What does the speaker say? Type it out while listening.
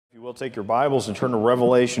You will take your Bibles and turn to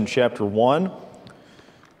Revelation chapter 1.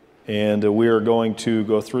 And we are going to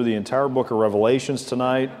go through the entire book of Revelations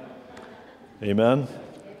tonight. Amen.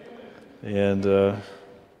 And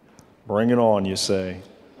bring it on, you say.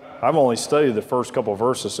 I've only studied the first couple of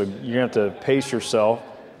verses, so you're going to have to pace yourself.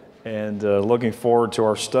 And looking forward to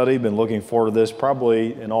our study. Been looking forward to this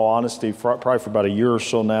probably, in all honesty, probably for about a year or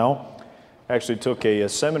so now. Actually took a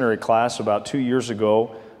seminary class about 2 years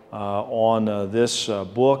ago on this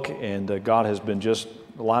book, and God has been just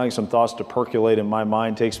allowing some thoughts to percolate in my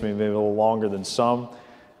mind. Takes me maybe a little longer than some,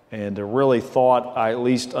 and really thought I at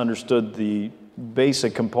least understood the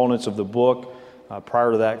basic components of the book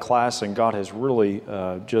prior to that class, and God has really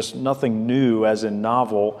just nothing new as in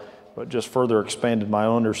novel, but just further expanded my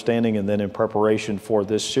understanding, and then in preparation for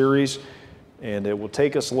this series. And it will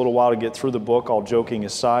take us a little while to get through the book, all joking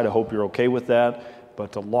aside. I hope you're okay with that.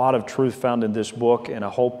 But a lot of truth found in this book, and I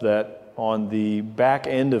hope that on the back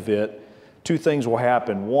end of it, two things will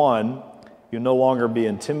happen. One, you'll no longer be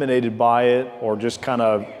intimidated by it or just kind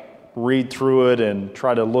of read through it and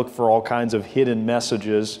try to look for all kinds of hidden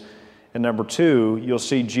messages. And number two, you'll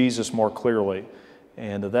see Jesus more clearly.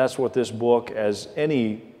 And that's what this book, as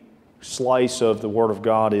any slice of the Word of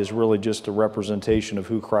God, is really just a representation of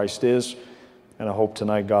who Christ is. And I hope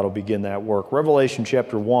tonight God will begin that work. Revelation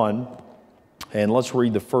chapter 1. And let's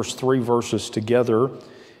read the first 3 verses together,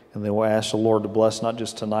 and then we'll ask the Lord to bless not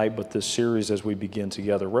just tonight, but this series as we begin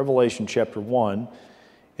together. Revelation chapter 1,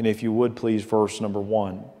 and if you would please, verse number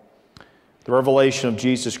 1. The revelation of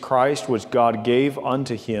Jesus Christ, which God gave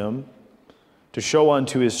unto him, to show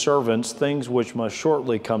unto his servants things which must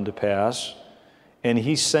shortly come to pass, and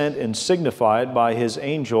he sent and signified by his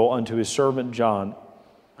angel unto his servant John,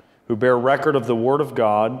 who bear record of the word of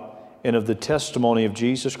God and of the testimony of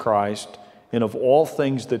Jesus Christ, and of all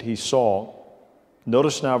things that he saw.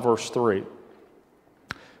 Notice now verse 3.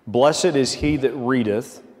 Blessed is he that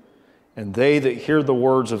readeth, and they that hear the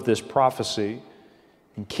words of this prophecy,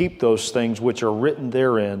 and keep those things which are written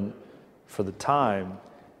therein, for the time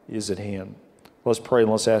is at hand. Let's pray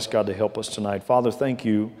and let's ask God to help us tonight. Father, thank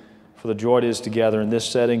you for the joy it is to gather in this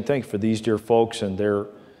setting. Thank you for these dear folks and their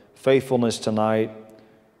faithfulness tonight.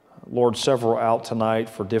 Lord, several out tonight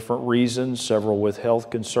for different reasons, several with health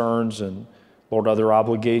concerns and, Lord, other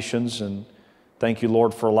obligations. And thank you,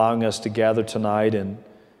 Lord, for allowing us to gather tonight and,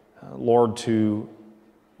 Lord, to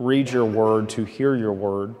read your word, to hear your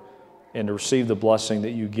word, and to receive the blessing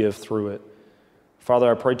that you give through it. Father,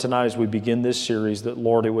 I pray tonight as we begin this series that,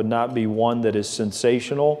 Lord, it would not be one that is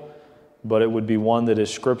sensational, but it would be one that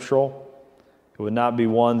is scriptural. It would not be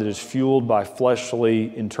one that is fueled by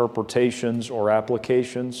fleshly interpretations or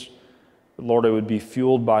applications. But Lord, it would be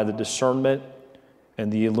fueled by the discernment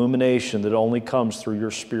and the illumination that only comes through your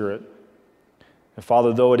Spirit. And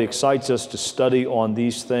Father, though it excites us to study on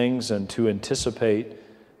these things and to anticipate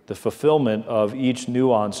the fulfillment of each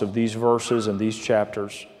nuance of these verses and these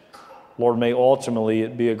chapters, Lord, may ultimately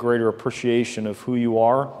it be a greater appreciation of who you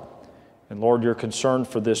are. And Lord, your concern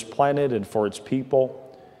for this planet and for its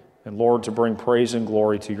people. And Lord, to bring praise and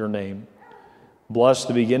glory to your name. Bless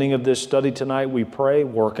the beginning of this study tonight, we pray.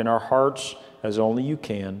 Work in our hearts as only you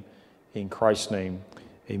can. In Christ's name,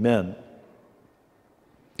 amen.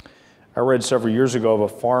 I read several years ago of a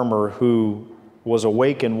farmer who was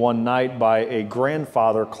awakened one night by a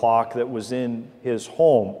grandfather clock that was in his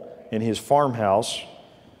home, in his farmhouse.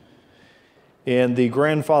 And the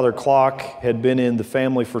grandfather clock had been in the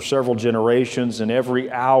family for several generations, and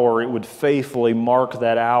every hour it would faithfully mark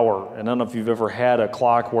that hour. And I don't know if you've ever had a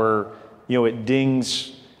clock where, it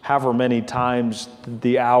dings however many times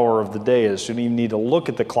the hour of the day is. So you don't even need to look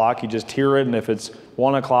at the clock. You just hear it, and if it's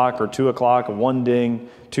 1 o'clock or 2 o'clock, 1 ding,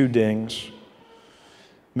 2 dings.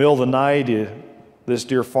 Middle of the night, this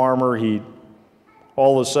dear farmer, he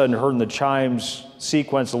all of a sudden heard the chimes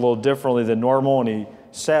sequence a little differently than normal, and he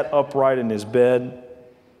sat upright in his bed.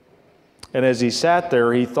 And as he sat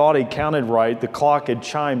there, he thought he counted right. The clock had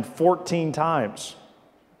chimed 14 times.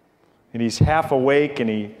 And he's half awake, and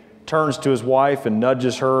he turns to his wife and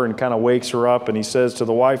nudges her and kind of wakes her up, and he says to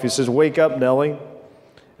the wife, he says, "Wake up, Nellie.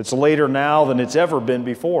 It's later now than it's ever been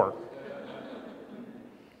before."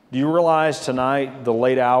 Do you realize tonight the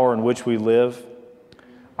late hour in which we live?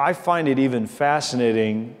 I find it even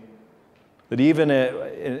fascinating that even,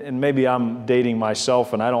 and maybe I'm dating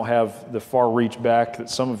myself and I don't have the far reach back that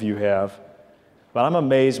some of you have, but I'm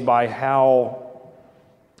amazed by how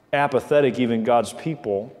apathetic even God's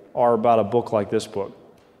people are about a book like this book.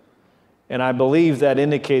 And I believe that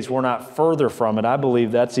indicates we're not further from it. I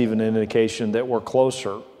believe that's even an indication that we're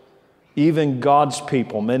closer. Even God's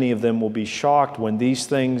people, many of them will be shocked when these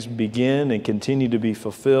things begin and continue to be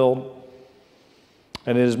fulfilled.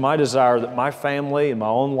 And it is my desire that my family and my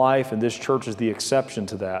own life and this church is the exception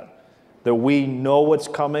to that. That we know what's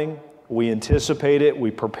coming, we anticipate it,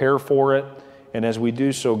 we prepare for it, and as we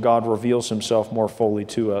do so, God reveals himself more fully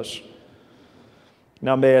to us.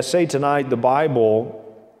 Now, may I say tonight, the Bible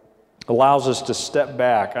allows us to step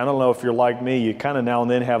back. I don't know if you're like me, you kind of now and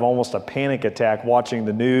then have almost a panic attack watching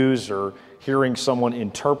the news or hearing someone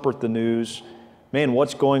interpret the news. Man,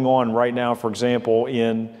 what's going on right now, for example,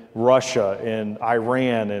 in Russia and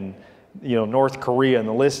Iran and North Korea, and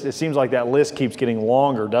the list, it seems like that list keeps getting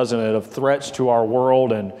longer, doesn't it, of threats to our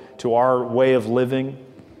world and to our way of living.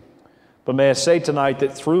 But may I say tonight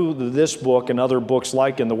that through this book and other books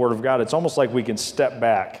like in the Word of God, it's almost like we can step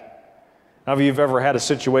back. Now, if you've ever had a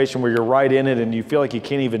situation where you're right in it and you feel like you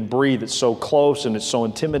can't even breathe, it's so close and it's so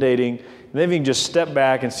intimidating, and then if you can just step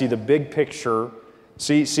back and see the big picture,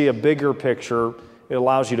 see a bigger picture, it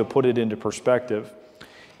allows you to put it into perspective.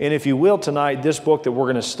 And if you will tonight, this book that we're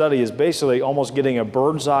going to study is basically almost getting a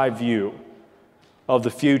bird's eye view of the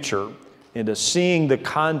future into seeing the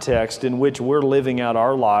context in which we're living out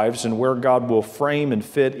our lives and where God will frame and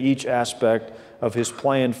fit each aspect of his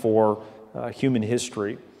plan for human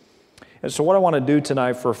history. And so what I want to do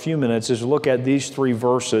tonight for a few minutes is look at these three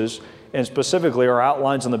verses, and specifically our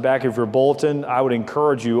outlines on the back of your bulletin. I would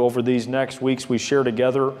encourage you over these next weeks we share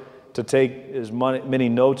together to take as many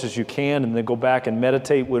notes as you can and then go back and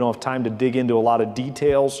meditate. We don't have time to dig into a lot of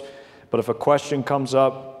details, but if a question comes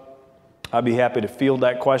up, I'd be happy to field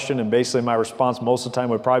that question, and basically my response most of the time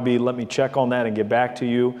would probably be, let me check on that and get back to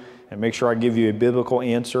you and make sure I give you a biblical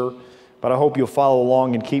answer. But I hope you'll follow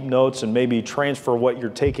along and keep notes and maybe transfer what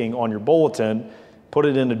you're taking on your bulletin, put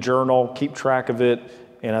it in a journal, keep track of it,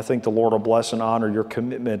 and I think the Lord will bless and honor your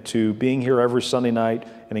commitment to being here every Sunday night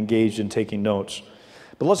and engaged in taking notes.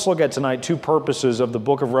 But let's look at tonight two purposes of the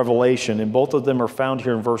book of Revelation, and both of them are found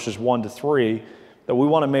here in verses 1 to 3, that we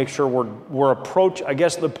want to make sure I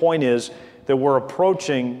guess the point is that we're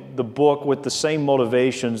approaching the book with the same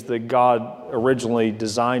motivations that God originally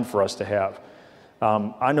designed for us to have.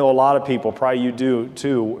 I know a lot of people, probably you do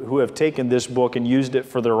too, who have taken this book and used it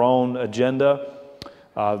for their own agenda.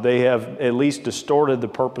 They have at least distorted the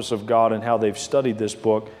purpose of God and how they've studied this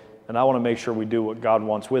book, and I want to make sure we do what God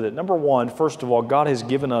wants with it. Number one, first of all, God has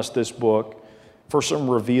given us this book for some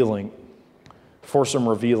revealing.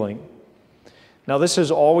 Now, this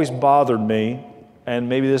has always bothered me, and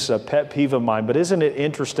maybe this is a pet peeve of mine, but isn't it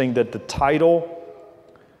interesting that the title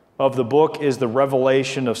of the book is the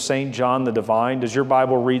Revelation of St. John the Divine? Does your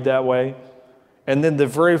Bible read that way? And then the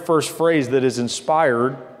very first phrase that is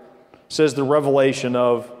inspired says the revelation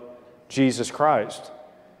of Jesus Christ.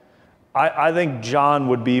 I think John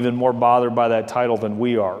would be even more bothered by that title than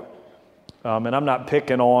we are. And I'm not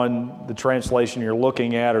picking on the translation you're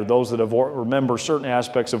looking at or those that have, remember, certain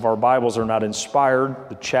aspects of our Bibles are not inspired,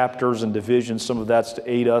 the chapters and divisions, some of that's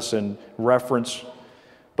to aid us in reference.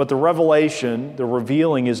 But the revelation, the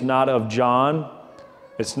revealing is not of John.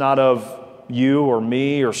 It's not of you or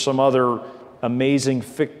me or some other amazing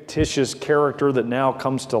fictitious character that now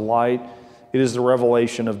comes to light. It is the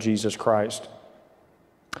revelation of Jesus Christ.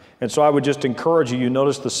 And so I would just encourage you, you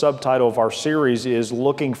notice the subtitle of our series is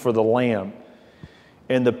Looking for the Lamb.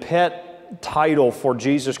 And the pet title for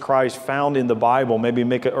Jesus Christ found in the Bible,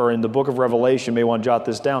 or in the book of Revelation, maybe want to jot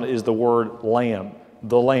this down, is the word Lamb,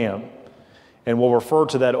 the Lamb. And we'll refer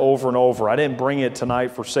to that over and over. I didn't bring it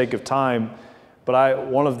tonight for sake of time, but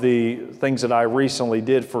one of the things that I recently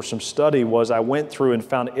did for some study was I went through and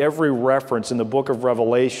found every reference in the book of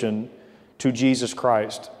Revelation to Jesus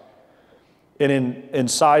Christ. And in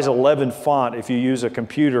size 11 font, if you use a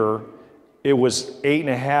computer, it was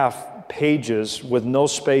 8.5 pages with no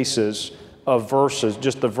spaces of verses,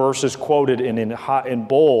 just the verses quoted in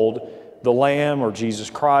bold, the Lamb or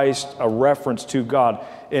Jesus Christ, a reference to God.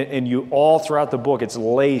 And you all throughout the book, it's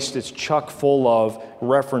laced, it's chock full of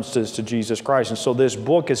references to Jesus Christ. And so this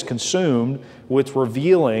book is consumed with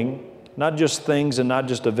revealing not just things and not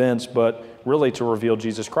just events, but really to reveal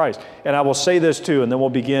Jesus Christ. And I will say this too, and then we'll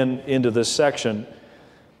begin into this section.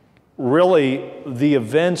 Really, the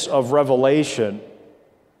events of Revelation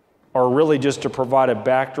are really just to provide a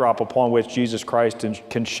backdrop upon which Jesus Christ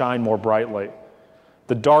can shine more brightly.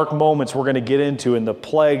 The dark moments we're going to get into and the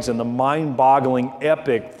plagues and the mind-boggling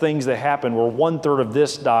epic things that happen where 1/3 of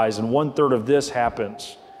this dies and 1/3 of this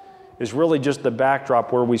happens is really just the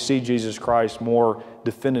backdrop where we see Jesus Christ more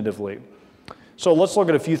definitively. So let's look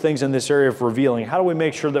at a few things in this area of revealing. How do we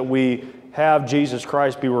make sure that we have Jesus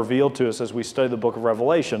Christ be revealed to us as we study the book of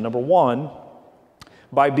Revelation? Number one,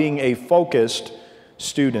 by being a focused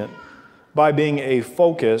student. By being a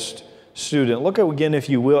focused student. Look at again, if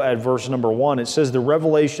you will, at verse number 1. It says, the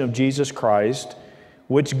revelation of Jesus Christ,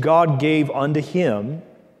 which God gave unto him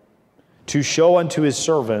to show unto his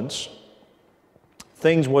servants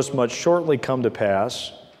things which must shortly come to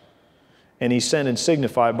pass, and he sent and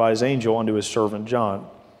signified by his angel unto his servant John.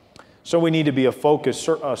 So we need to be a focused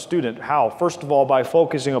student. How? First of all, by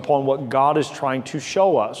focusing upon what God is trying to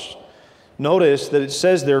show us. Notice that it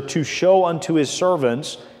says there, to show unto his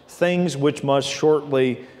servants things which must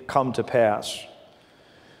shortly come to pass.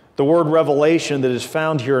 The word revelation that is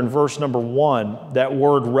found here in verse number 1, that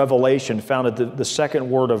word revelation found at the second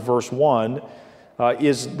word of verse 1,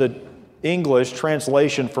 is the English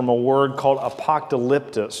translation from a word called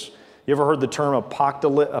apocalyptus. You ever heard the term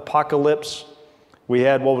apocalypse? We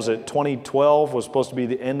had, 2012 was supposed to be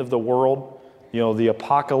the end of the world. The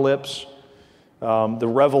apocalypse, the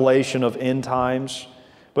revelation of end times.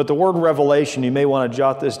 But the word revelation, you may want to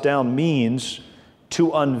jot this down, means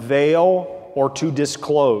to unveil or to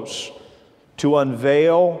disclose. To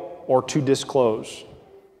unveil or to disclose.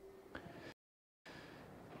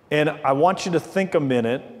 And I want you to think a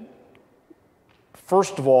minute.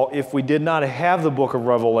 First of all, if we did not have the book of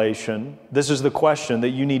Revelation, this is the question that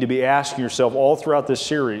you need to be asking yourself all throughout this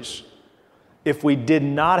series. If we did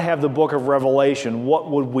not have the book of Revelation,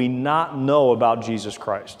 what would we not know about Jesus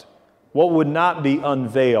Christ? What would not be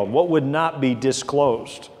unveiled? What would not be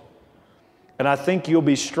disclosed? And I think you'll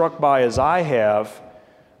be struck by, as I have,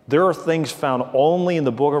 there are things found only in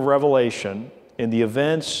the book of Revelation, in the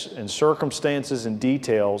events and circumstances and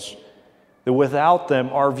details, that without them,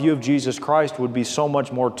 our view of Jesus Christ would be so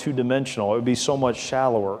much more two-dimensional. It would be so much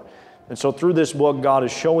shallower. And so through this book, God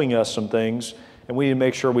is showing us some things, and we need to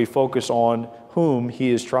make sure we focus on whom He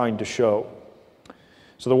is trying to show.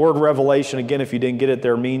 So the word revelation, again, if you didn't get it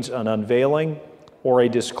there, means an unveiling or a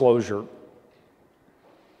disclosure.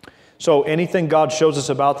 So anything God shows us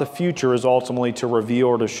about the future is ultimately to reveal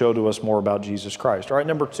or to show to us more about Jesus Christ. All right,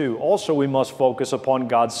 number 2, also we must focus upon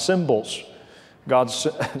God's symbols.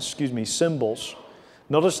 Symbols.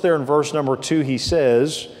 Notice there in verse number 2, he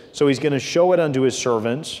says, so he's going to show it unto his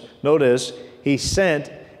servants. Notice, he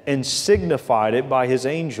sent and signified it by his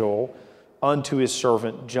angel unto his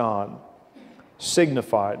servant John.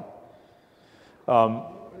 Signified. Some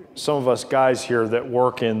of us guys here that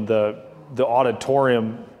work in the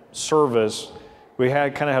auditorium service, we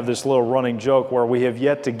kind of have this little running joke where we have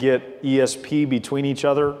yet to get ESP between each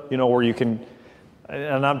other, where you can.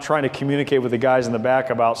 And I'm trying to communicate with the guys in the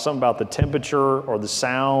back about something about the temperature or the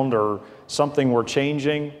sound or something we're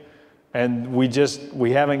changing, and we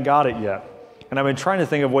haven't got it yet. And I've been trying to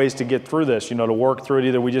think of ways to get through this, to work through it.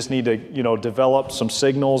 Either we just need to, develop some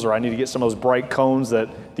signals, or I need to get some of those bright cones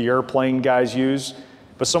that the airplane guys use,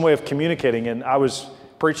 but some way of communicating. And I was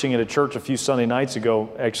preaching at a church a few Sunday nights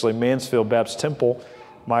ago, actually Mansfield Baptist Temple,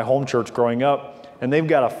 my home church growing up, and they've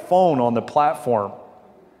got a phone on the platform.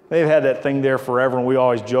 They've had that thing there forever, and we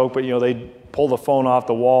always joke, but they pull the phone off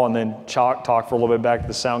the wall and then talk for a little bit back to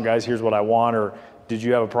the sound guys, here's what I want, or did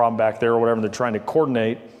you have a problem back there, or whatever, and they're trying to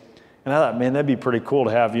coordinate. And I thought, man, that'd be pretty cool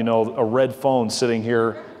to have, a red phone sitting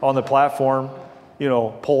here on the platform,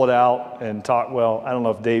 pull it out and talk. Well, I don't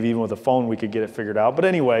know if Dave, even with a phone, we could get it figured out. But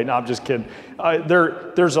anyway, no, I'm just kidding.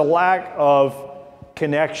 There's a lack of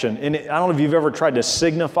connection. And I don't know if you've ever tried to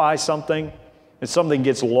signify something and something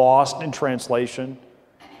gets lost in translation.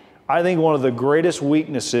 I think one of the greatest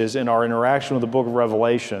weaknesses in our interaction with the book of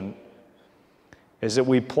Revelation is that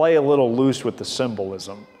we play a little loose with the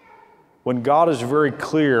symbolism. When God is very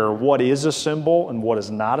clear what is a symbol and what is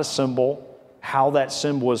not a symbol, how that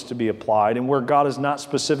symbol is to be applied, and where God is not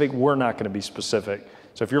specific, we're not going to be specific.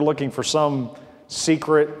 So if you're looking for some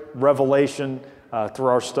secret revelation through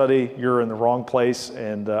our study, you're in the wrong place,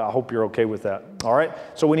 and I hope you're okay with that. All right?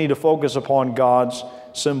 So we need to focus upon God's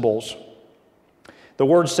symbols. The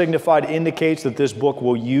word signified indicates that this book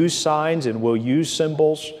will use signs and will use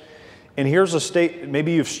symbols. And here's a state,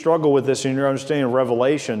 maybe you've struggled with this in your understanding of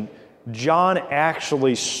Revelation. John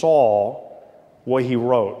actually saw what he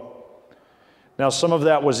wrote. Now, some of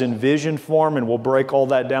that was in vision form, and we'll break all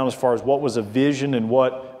that down as far as what was a vision and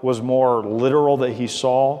what was more literal that he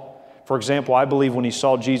saw. For example, I believe when he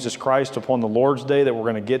saw Jesus Christ upon the Lord's Day that we're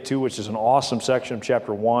going to get to, which is an awesome section of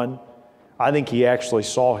chapter 1, I think he actually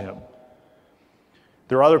saw him.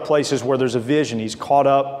 There are other places where there's a vision. He's caught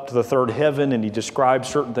up to the third heaven and he describes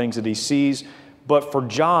certain things that he sees. But for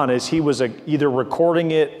John, as he was either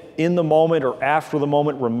recording it in the moment or after the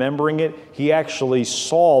moment, remembering it, he actually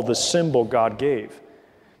saw the symbol God gave.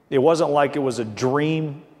 It wasn't like it was a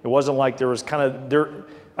dream. It wasn't like there was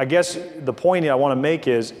I guess the point I want to make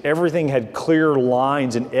is everything had clear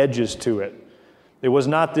lines and edges to it. It was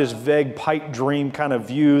not this vague pipe dream kind of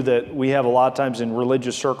view that we have a lot of times in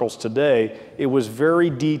religious circles today. It was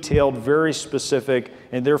very detailed, very specific,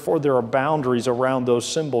 and therefore there are boundaries around those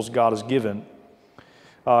symbols God has given.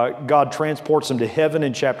 God transports them to heaven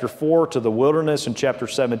in chapter 4, to the wilderness in chapter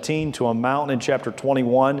 17, to a mountain in chapter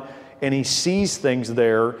 21, and he sees things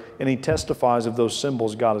there, and he testifies of those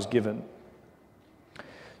symbols God has given.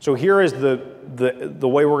 So here is the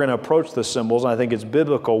way we're going to approach the symbols, and I think it's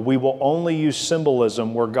biblical. We will only use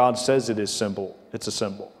symbolism where God says it is symbol. It's a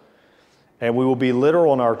symbol. And we will be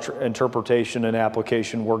literal in our interpretation and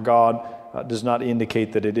application where God does not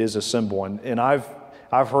indicate that it is a symbol. And I've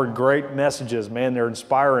heard great messages, man, they're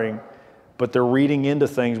inspiring, but they're reading into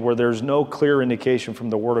things where there's no clear indication from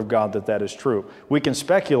the Word of God that that is true. We can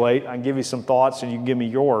speculate. I can give you some thoughts and you can give me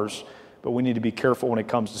yours, but we need to be careful when it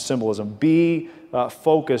comes to symbolism. Be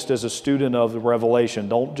focused as a student of the Revelation.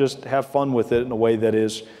 Don't just have fun with it in a way that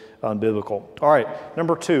is unbiblical. All right,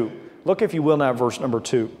 number 2. Look, if you will, now at verse number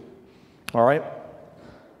 2. All right?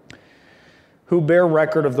 Who bear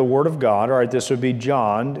record of the Word of God. All right, this would be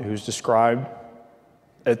John, who's described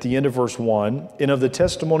at the end of verse 1, and of the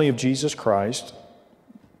testimony of Jesus Christ,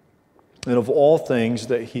 and of all things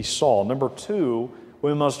that he saw. Number 2,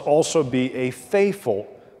 we must also be a faithful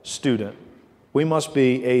student. We must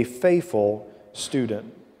be a faithful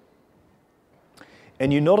student.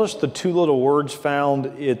 And you notice the 2 little words found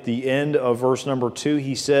at the end of verse number 2.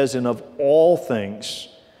 He says, and of all things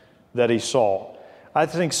that he saw. I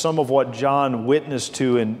think some of what John witnessed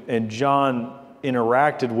to and John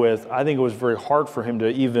interacted with, I think it was very hard for him to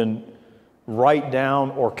even write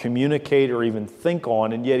down or communicate or even think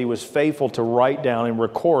on, and yet he was faithful to write down and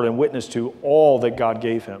record and witness to all that God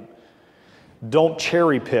gave him. Don't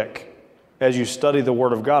cherry pick as you study the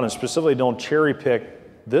Word of God, and specifically don't cherry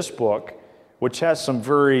pick this book, which has some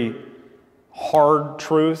very hard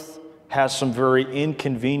truth, has some very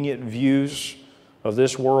inconvenient views of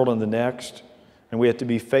this world and the next, and we have to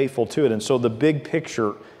be faithful to it. And so the big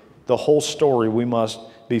picture, the whole story, we must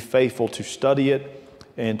be faithful to study it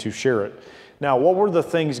and to share it. Now, what were the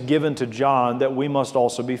things given to John that we must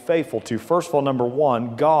also be faithful to? First of all, number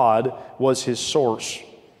 1, God was his source.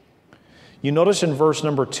 You notice in verse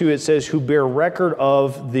number 2, it says, who bear record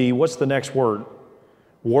of the, what's the next word?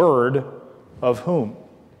 Word of whom?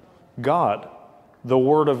 God. The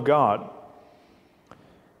Word of God.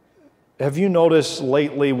 Have you noticed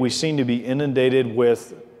lately we seem to be inundated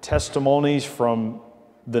with testimonies from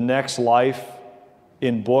the next life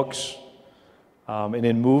in books and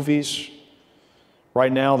in movies?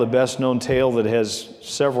 Right now, the best known tale that has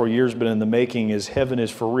several years been in the making is Heaven is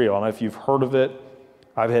for Real. I don't know if you've heard of it.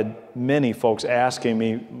 I've had many folks asking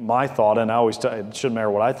me my thought, and I always tell it shouldn't matter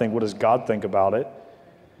what I think. What does God think about it?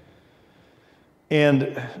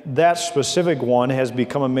 And that specific one has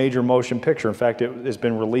become a major motion picture. In fact, it has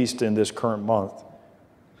been released in this current month.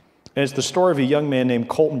 And it's the story of a young man named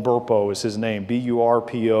Colton Burpo is his name,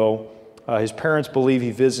 B-U-R-P-O. His parents believe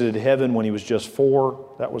he visited heaven when he was just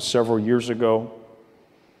 4. That was several years ago.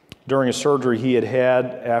 During a surgery he had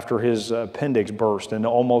after his appendix burst and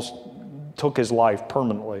almost took his life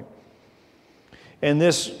permanently. And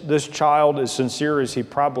this child, as sincere as he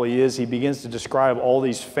probably is, he begins to describe all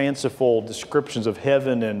these fanciful descriptions of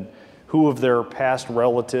heaven and who of their past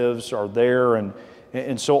relatives are there.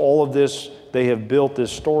 And so all of this, they have built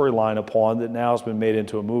this storyline upon that now has been made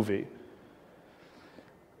into a movie.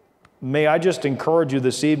 May I just encourage you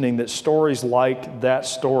this evening that stories like that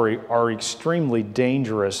story are extremely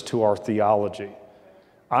dangerous to our theology.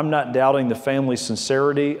 I'm not doubting the family's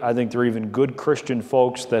sincerity. I think there are even good Christian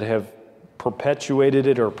folks that have perpetuated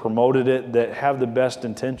it or promoted it that have the best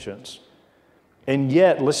intentions. And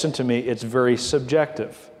yet, listen to me, it's very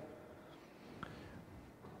subjective.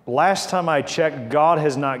 Last time I checked, God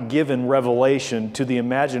has not given revelation to the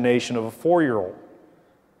imagination of a 4-year-old.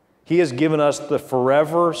 He has given us the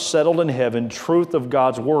forever settled in heaven truth of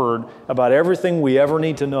God's Word about everything we ever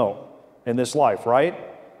need to know in this life, right?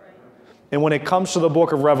 And when it comes to the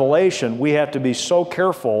book of Revelation, we have to be so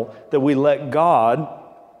careful that we let God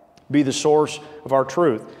be the source of our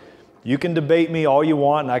truth. You can debate me all you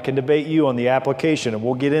want, and I can debate you on the application, and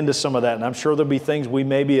we'll get into some of that. And I'm sure there'll be things we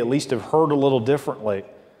maybe at least have heard a little differently.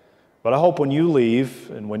 But I hope when you leave,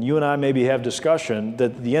 and when you and I maybe have discussion,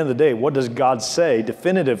 that at the end of the day, what does God say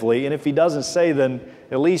definitively? And if He doesn't say, then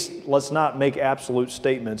at least let's not make absolute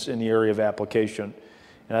statements in the area of application.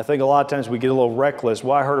 And I think a lot of times we get a little reckless.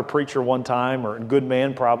 Well, I heard a preacher one time, or a good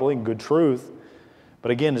man probably, good truth. But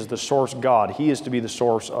again, is the source God. He is to be the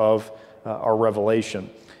source of our revelation.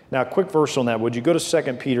 Now, a quick verse on that. Would you go to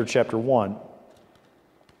 2 Peter chapter 1?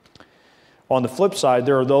 On the flip side,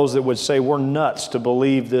 there are those that would say we're nuts to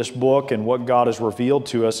believe this book and what God has revealed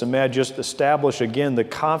to us. And may I just establish again the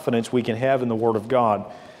confidence we can have in the Word of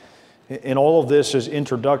God. And all of this is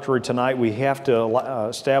introductory tonight. We have to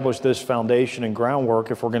establish this foundation and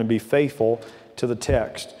groundwork if we're going to be faithful to the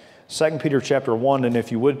text. 2 Peter chapter 1, and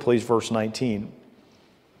if you would please, verse 19.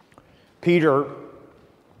 Peter,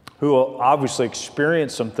 who obviously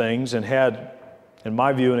experienced some things and had, in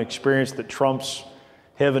my view, an experience that trumps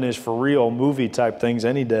heaven is for real movie type things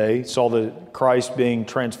any day, saw the Christ being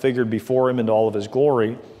transfigured before him into all of his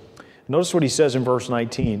glory. Notice what he says in verse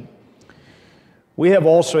 19. We have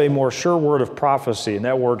also a more sure word of prophecy, and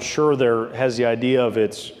that word sure there has the idea of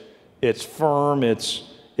it's firm, it's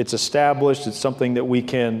established, it's something that we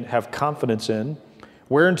can have confidence in.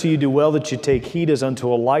 Whereunto you do well that you take heed as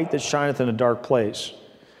unto a light that shineth in a dark place.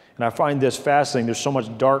 And I find this fascinating. There's so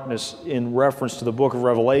much darkness in reference to the book of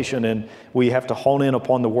Revelation, and we have to hone in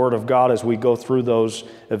upon the Word of God as we go through those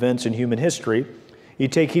events in human history. You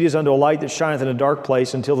take heed as unto a light that shineth in a dark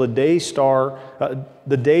place until the day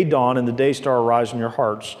dawn and the day star arise in your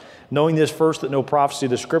hearts. Knowing this first, that no prophecy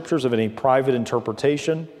of the Scriptures of any private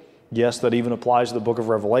interpretation. Yes, that even applies to the book of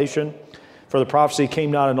Revelation. For the prophecy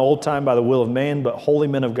came not in old time by the will of man, but holy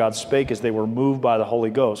men of God spake as they were moved by the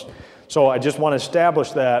Holy Ghost. So I just want to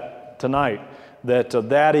establish that tonight, that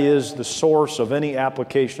that is the source of any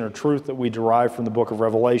application or truth that we derive from the book of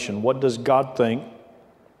Revelation. What does God think?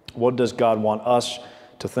 What does God want us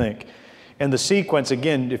to think? And the sequence,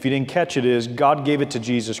 again, if you didn't catch it, is God gave it to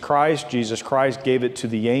Jesus Christ. Jesus Christ gave it to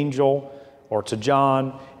the angel or to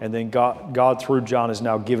John, and then God through John has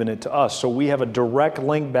now given it to us. So we have a direct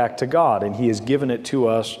link back to God, and He has given it to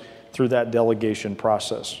us through that delegation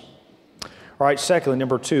process. All right, secondly,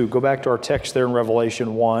 number 2, go back to our text there in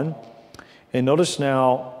Revelation 1, and notice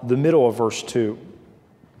now the middle of verse 2.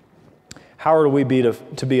 How are we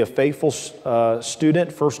to be a faithful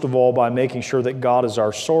student? First of all, by making sure that God is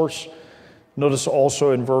our source. Notice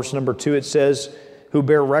also in verse number 2, it says, who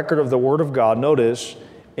bear record of the word of God, notice,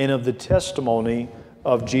 and of the testimony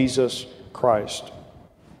of Jesus Christ.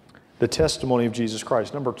 The testimony of Jesus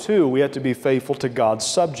Christ. Number 2, we have to be faithful to God's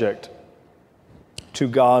subject. To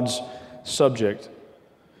God's subject.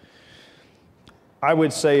 I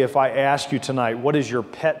would say if I ask you tonight, what is your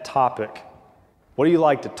pet topic? What do you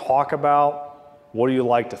like to talk about? What do you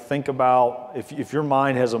like to think about? If your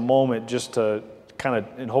mind has a moment just to kind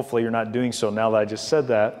of, and hopefully you're not doing so now that I just said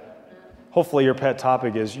that, hopefully your pet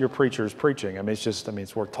topic is your preacher is preaching.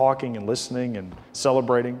 It's worth talking and listening and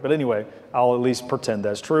celebrating. But anyway, I'll at least pretend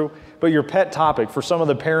that's true. But your pet topic, for some of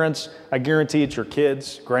the parents, I guarantee it's your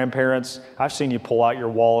kids, grandparents. I've seen you pull out your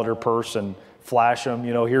wallet or purse and flash them.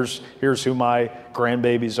 You know, here's who my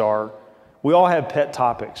grandbabies are. We all have pet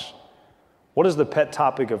topics. What is the pet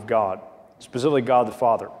topic of God? Specifically God the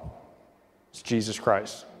Father. It's Jesus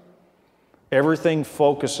Christ. Everything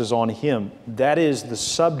focuses on Him. That is the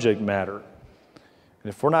subject matter. And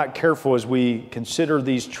if we're not careful as we consider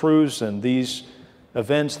these truths and these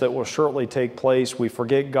events that will shortly take place, we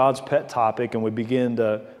forget God's pet topic and we begin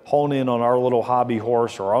to hone in on our little hobby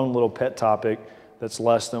horse or our own little pet topic that's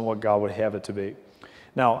less than what God would have it to be.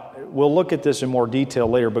 Now, we'll look at this in more detail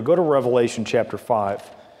later, but go to Revelation chapter 5.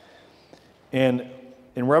 And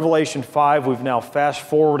in Revelation 5, we've now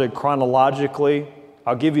fast-forwarded chronologically.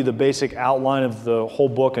 I'll give you the basic outline of the whole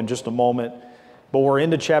book in just a moment. But we're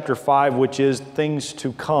into chapter 5, which is things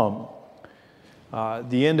to come.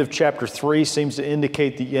 The end of chapter 3 seems to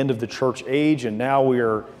indicate the end of the church age, and now we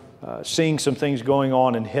are seeing some things going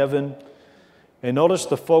on in heaven. And notice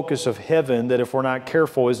the focus of heaven, that if we're not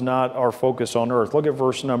careful, is not our focus on earth. Look at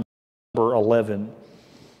verse number 11.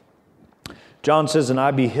 John says, and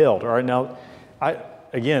I beheld. All right, now,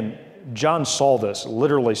 John saw this,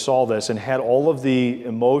 literally saw this, and had all of the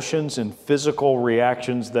emotions and physical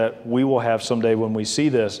reactions that we will have someday when we see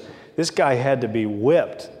this. This guy had to be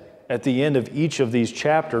whipped at the end of each of these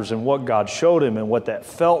chapters and what God showed him and what that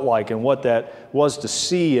felt like and what that was to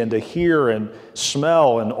see and to hear and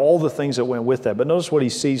smell and all the things that went with that. But notice what he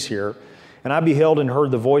sees here. And I beheld and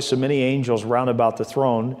heard the voice of many angels round about the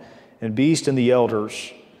throne and beast and the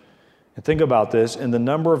elders. And think about this, and the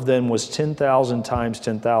number of them was 10,000 times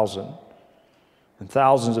 10,000, and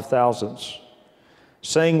thousands of thousands,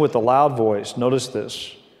 saying with a loud voice, notice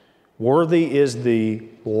this, worthy is the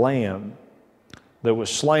Lamb that was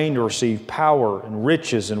slain to receive power and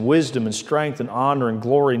riches and wisdom and strength and honor and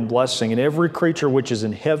glory and blessing, and every creature which is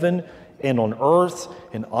in heaven and on earth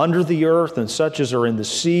and under the earth and such as are in the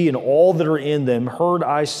sea and all that are in them, heard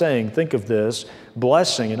I saying, think of this,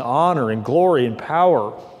 blessing and honor and glory and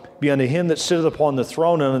power be unto Him that sitteth upon the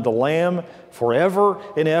throne and unto the Lamb forever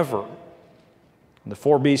and ever. And the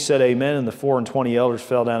 4 beasts said amen, and the 24 elders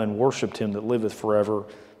fell down and worshiped him that liveth forever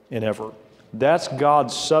and ever. That's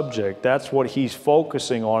God's subject. That's what he's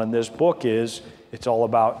focusing on in this book is, it's all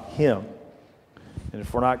about him. And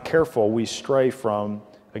if we're not careful, we stray from,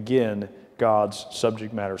 again, God's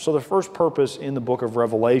subject matter. So the first purpose in the book of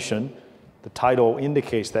Revelation, the title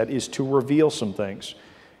indicates that, is to reveal some things.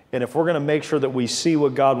 And if we're going to make sure that we see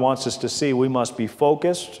what God wants us to see, we must be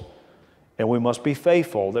focused and we must be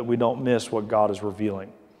faithful that we don't miss what God is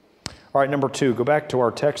revealing. All right, number 2, go back to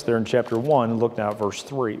our text there in chapter 1 and look now at verse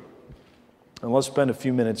 3. And let's spend a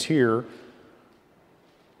few minutes here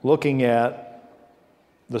looking at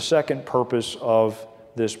the second purpose of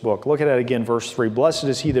this book. Look at it again, verse 3. Blessed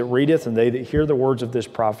is he that readeth, and they that hear the words of this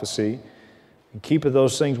prophecy, and keepeth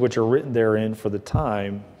those things which are written therein, for the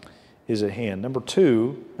time is at hand. Number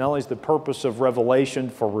 2, not only is the purpose of revelation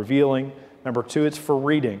for revealing, number 2, it's for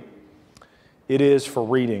reading. It is for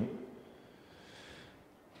reading.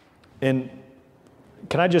 And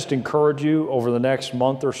can I just encourage you over the next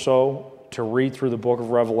month or so to read through the book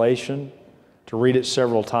of Revelation, to read it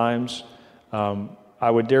several times? I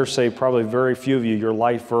would dare say probably very few of you, your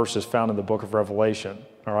life verse is found in the book of Revelation,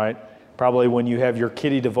 all right? Probably when you have your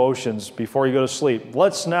kiddie devotions before you go to sleep.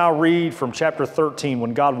 Let's now read from chapter 13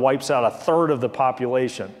 when God wipes out 1/3 of the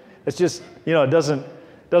population. It's just, it doesn't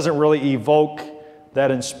really evoke that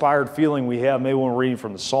inspired feeling we have maybe when we're reading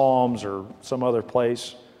from the Psalms or some other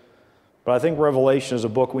place. But I think Revelation is a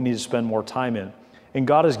book we need to spend more time in. And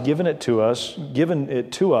God has given it to us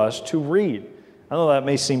to read. I know that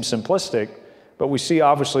may seem simplistic, but we see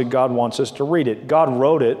obviously God wants us to read it. God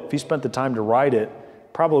wrote it. If he spent the time to write it,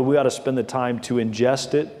 probably we ought to spend the time to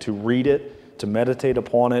ingest it, to read it, to meditate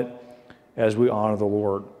upon it as we honor the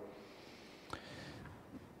Lord.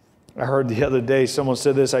 I heard the other day someone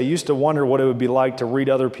said this, I used to wonder what it would be like to read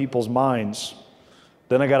other people's minds.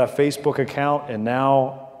 Then I got a Facebook account and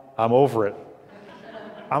now I'm over it.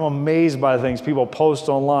 I'm amazed by the things people post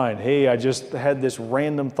online. Hey, I just had this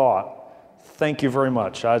random thought. Thank you very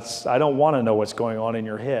much. I don't want to know what's going on in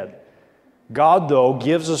your head. God, though,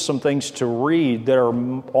 gives us some things to read that are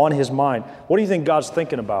on his mind. What do you think God's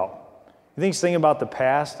thinking about? You think he's thinking about the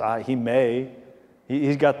past? He may.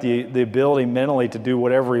 He's got the ability mentally to do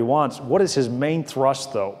whatever he wants. What is his main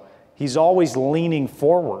thrust, though? He's always leaning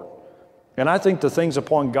forward. And I think the things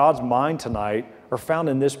upon God's mind tonight are found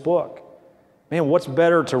in this book. Man, what's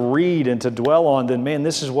better to read and to dwell on than, man,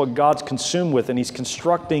 this is what God's consumed with, and he's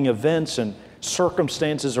constructing events and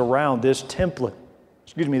circumstances around this template,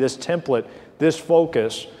 this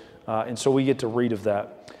focus, and so we get to read of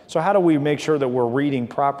that. So how do we make sure that we're reading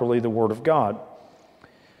properly the Word of God?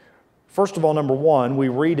 First of all, number 1, we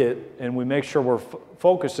read it and we make sure we're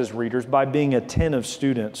focused as readers by being attentive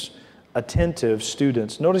students.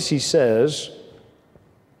 Notice he says,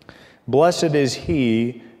 blessed is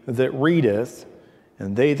he that readeth,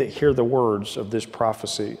 and they that hear the words of this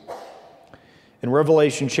prophecy. In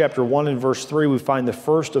Revelation chapter 1 and verse 3, we find the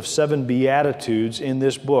first of 7 Beatitudes in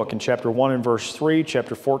this book. In chapter 1 and verse 3,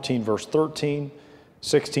 chapter 14, verse 13,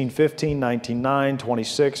 16, 15, 19, 9,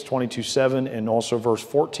 26, 22, 7, and also verse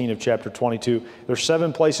 14 of chapter 22. There's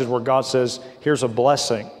 7 places where God says, here's a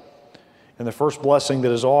blessing. And the first blessing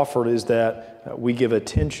that is offered is that we give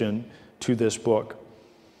attention to this book.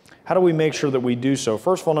 How do we make sure that we do so?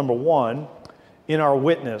 First of all, number 1, in our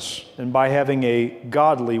witness, and by having a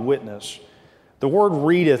godly witness. The word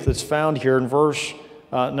readeth that's found here in verse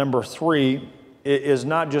number 3 is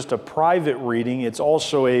not just a private reading, it's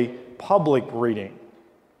also a public reading.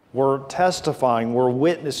 We're testifying, we're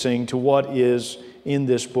witnessing to what is in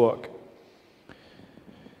this book.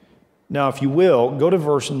 Now, if you will, go to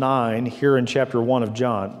verse 9 here in chapter 1 of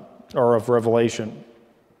John, or of Revelation.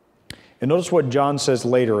 And notice what John says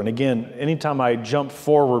later. And again, anytime I jump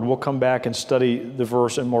forward, we'll come back and study the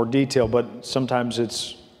verse in more detail, but sometimes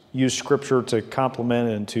it's use Scripture to complement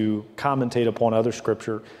and to commentate upon other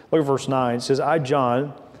Scripture. Look at verse 9. It says, I,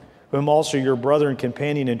 John, who am also your brother and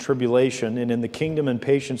companion in tribulation and in the kingdom and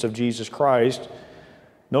patience of Jesus Christ,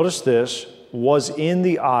 notice this, was in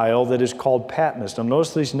the isle that is called Patmos. Now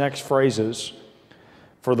notice these next phrases,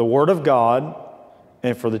 for the word of God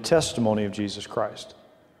and for the testimony of Jesus Christ.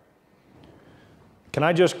 Can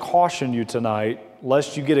I just caution you tonight,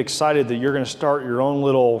 lest you get excited that you're going to start your own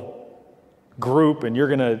little group and you're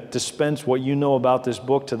going to dispense what you know about this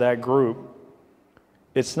book to that group.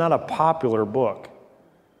 It's not a popular book.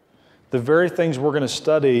 The very things we're going to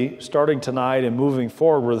study starting tonight and moving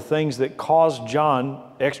forward were the things that caused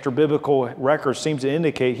John, extra biblical record seems to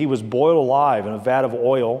indicate he was boiled alive in a vat of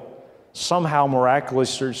oil, somehow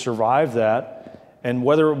miraculously survived that, And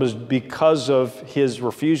whether it was because of his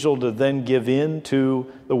refusal to then give in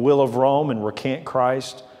to the will of Rome and recant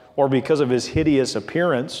Christ, or because of his hideous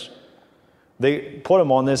appearance, they put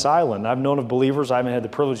him on this island. I've known of believers, I haven't had the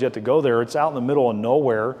privilege yet to go there. It's out in the middle of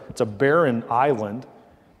nowhere. It's a barren island.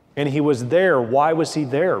 And he was there. Why was he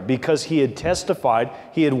there? Because he had testified,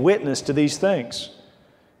 he had witnessed to these things.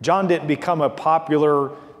 John didn't become a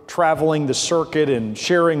popular traveling the circuit and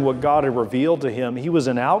sharing what God had revealed to him. He was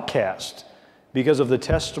an outcast because of the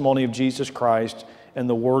testimony of Jesus Christ and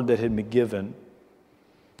the word that had been given.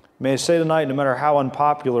 May I say tonight, no matter how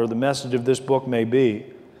unpopular the message of this book may be,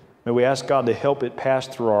 may we ask God to help it pass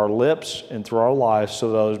through our lips and through our lives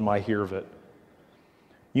so that others might hear of it.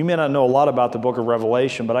 You may not know a lot about the book of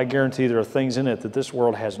Revelation, but I guarantee there are things in it that this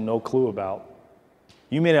world has no clue about.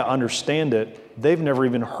 You may not understand it. They've never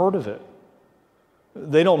even heard of it.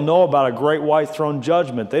 They don't know about a great white throne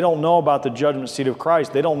judgment. They don't know about the judgment seat of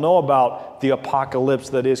Christ. They don't know about the apocalypse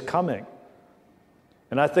that is coming.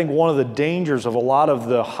 And I think one of the dangers of a lot of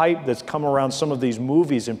the hype that's come around some of these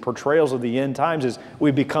movies and portrayals of the end times is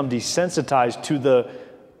we become desensitized to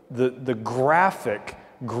the graphic,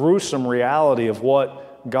 gruesome reality of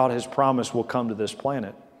what God has promised will come to this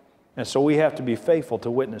planet. And so we have to be faithful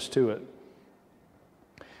to witness to it.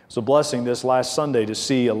 It's a blessing this last Sunday to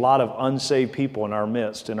see a lot of unsaved people in our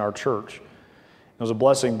midst, in our church. It was a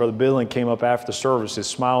blessing. Brother Billing came up after the service, his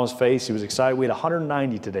smile on his face. He was excited. We had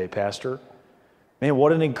 190 today, Pastor. Man,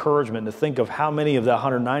 what an encouragement to think of how many of the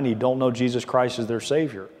 190 don't know Jesus Christ as their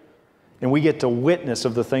Savior. And we get to witness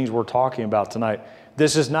of the things we're talking about tonight.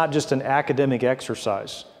 This is not just an academic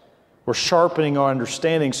exercise. We're sharpening our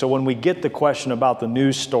understanding so when we get the question about the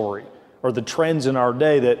news story or the trends in our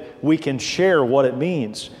day that we can share what it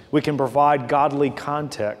means. We can provide godly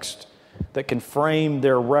context that can frame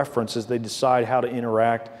their reference as they decide how to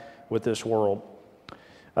interact with this world.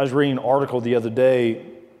 I was reading an article the other day.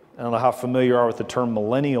 I don't know how familiar you are with the term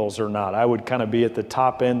millennials or not. I would kind of be at the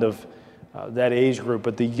top end of that age group,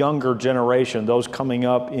 but the younger generation, those coming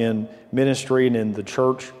up in ministry and in the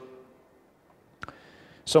church.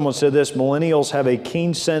 Someone said this: millennials have a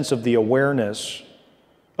keen sense of the awareness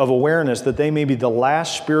that they may be the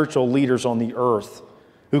last spiritual leaders on the earth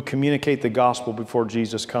who communicate the gospel before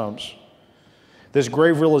Jesus comes. This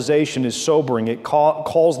grave realization is sobering. It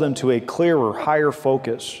calls them to a clearer, higher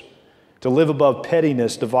focus, to live above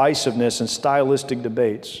pettiness, divisiveness, and stylistic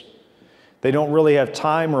debates. They don't really have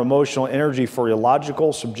time or emotional energy for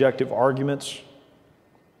illogical, subjective arguments.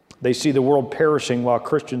 They see the world perishing while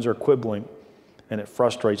Christians are quibbling, and it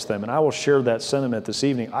frustrates them. And I will share that sentiment this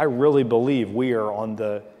evening. I really believe we are on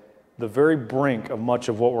the very brink of much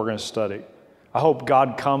of what we're going to study. I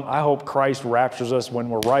hope Christ raptures us when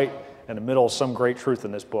we're right in the middle of some great truth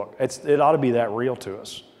in this book. It ought to be that real to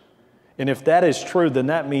us. And if that is true, then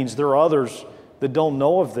that means there are others that don't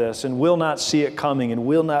know of this and will not see it coming and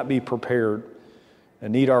will not be prepared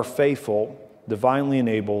and need our faithful, divinely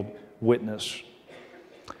enabled witness.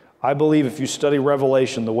 I believe if you study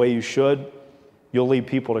Revelation the way you should, you'll lead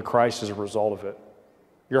people to Christ as a result of it.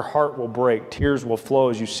 Your heart will break. Tears will flow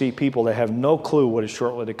as you see people that have no clue what is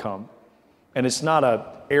shortly to come. And it's not an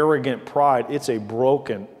arrogant pride. It's a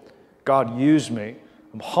broken, God, use me.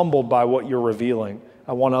 I'm humbled by what you're revealing.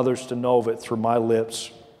 I want others to know of it through my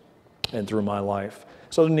lips and through my life.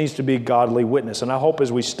 So there needs to be godly witness. And I hope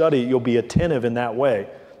as we study, you'll be attentive in that way.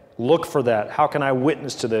 Look for that. How can I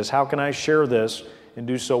witness to this? How can I share this and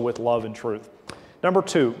do so with love and truth? Number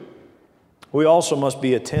 2, we also must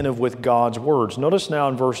be attentive with God's words. Notice now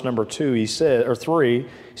in verse number 3, he said,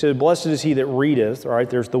 blessed is he that readeth, all right,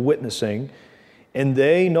 there's the witnessing, and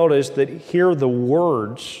they, notice, that hear the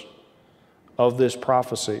words of this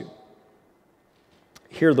prophecy.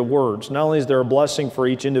 Hear the words. Not only is there a blessing for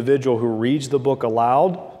each individual who reads the book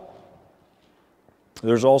aloud,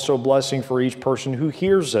 there's also a blessing for each person who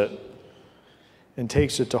hears it and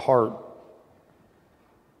takes it to heart.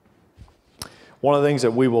 One of the things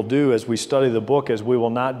that we will do as we study the book is we will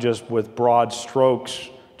not just with broad strokes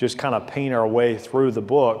just kind of paint our way through the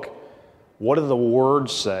book. What do the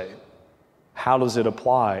words say? How does it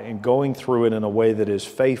apply? And going through it in a way that is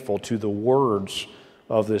faithful to the words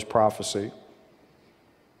of this prophecy.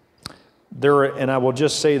 And I will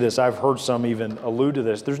just say this, I've heard some even allude to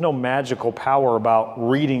this. There's no magical power about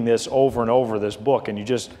reading this over and over, this book, and you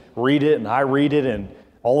just read it and I read it and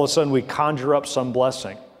all of a sudden we conjure up some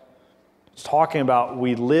blessing. It's talking about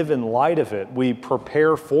we live in light of it. We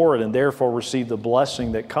prepare for it and therefore receive the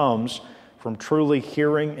blessing that comes from truly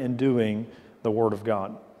hearing and doing the Word of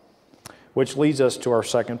God. Which leads us to our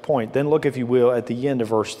second point. Then look, if you will, at the end of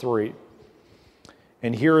verse 3.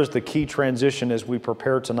 And here is the key transition as we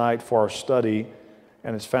prepare tonight for our study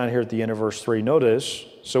And it's found here at the end of verse 3. Notice,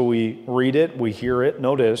 so we read it, we hear it,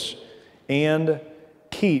 notice, and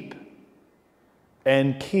keep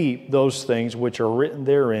those things which are written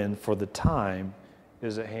therein, for the time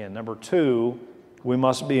is at hand. Number 2, we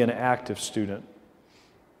must be an active student.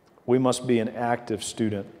 We must be an active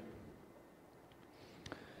student.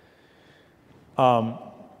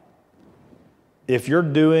 If you're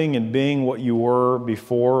doing and being what you were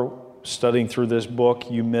before studying through this book,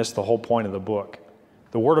 you miss the whole point of the book.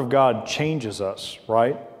 The Word of God changes us,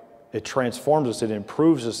 right? It transforms us, it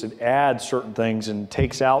improves us, it adds certain things and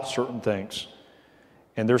takes out certain things.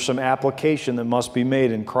 And there's some application that must be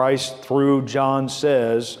made. And Christ, through John,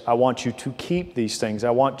 says, I want you to keep these things. I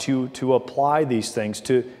want you to apply these things,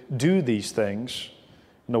 to do these things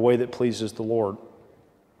in a way that pleases the Lord.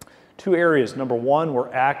 2 areas. Number 1,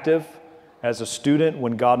 we're active as a student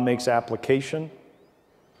when God makes application.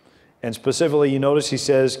 And specifically, you notice he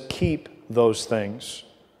says, keep those things.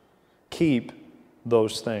 Keep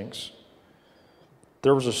those things.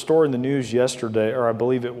 There was a story in the news yesterday, or I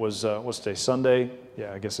believe it was, what's today, Sunday?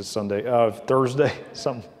 Yeah, I guess it's Sunday. Thursday.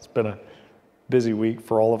 It's been a busy week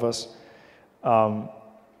for all of us.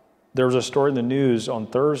 There was a story in the news on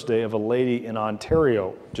Thursday of a lady in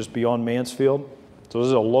Ontario, just beyond Mansfield. So this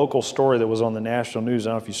is a local story that was on the national news.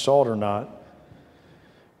 I don't know if you saw it or not.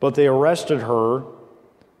 But they arrested her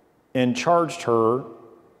and charged her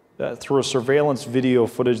through a surveillance video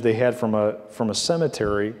footage they had from a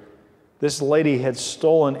cemetery. This lady had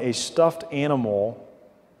stolen a stuffed animal,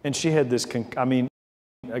 and she had this,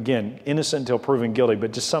 again, innocent until proven guilty,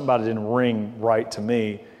 but just something about it didn't ring right to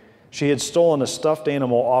me. She had stolen a stuffed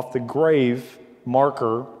animal off the grave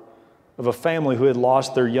marker of a family who had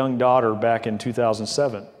lost their young daughter back in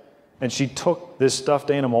 2007. And she took this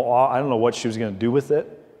stuffed animal off. I don't know what she was going to do with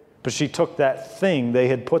it, but she took that thing they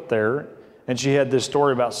had put there, and she had this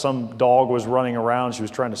story about some dog was running around. She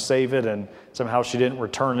was trying to save it, and somehow she didn't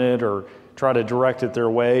return it or try to direct it their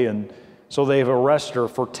way. And so they've arrested her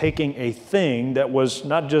for taking a thing that was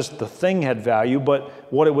not just the thing had value, but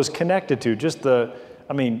what it was connected to, just the,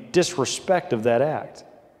 disrespect of that act.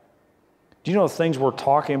 Do you know the things we're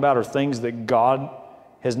talking about are things that God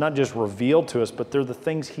has not just revealed to us, but they're the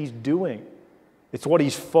things He's doing. It's what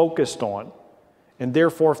He's focused on. And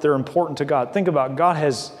therefore, if they're important to God, think about it, God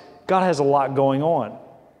has a lot going on.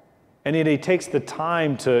 And He takes the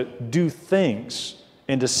time to do things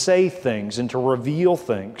and to say things and to reveal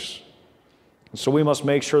things. And so we must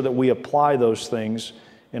make sure that we apply those things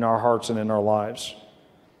in our hearts and in our lives.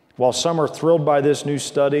 While some are thrilled by this new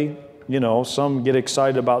study, some get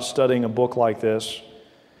excited about studying a book like this.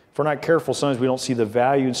 If we're not careful, sometimes we don't see the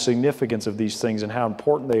value and significance of these things and how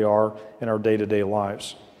important they are in our day-to-day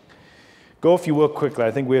lives. Go, if you will, quickly.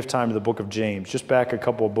 I think we have time to the book of James. Just back a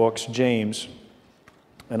couple of books, James.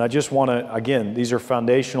 And I just want to, again, these are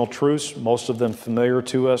foundational truths, most of them familiar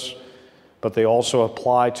to us, but they also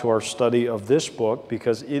apply to our study of this book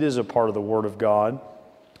because it is a part of the Word of God,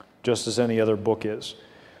 just as any other book is.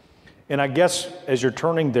 And I guess as you're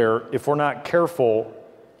turning there, if we're not careful,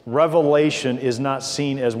 Revelation is not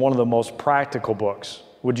seen as one of the most practical books.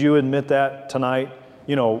 Would you admit that tonight?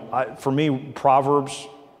 For me, Proverbs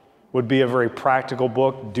would be a very practical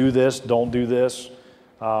book. Do this, don't do this.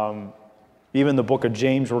 Even the book of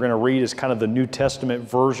James we're going to read is kind of the New Testament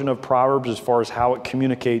version of Proverbs as far as how it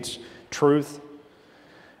communicates truth.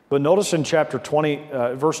 But notice in chapter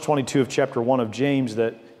 20, verse 22 of chapter 1 of James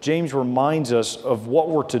that James reminds us of what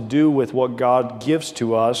we're to do with what God gives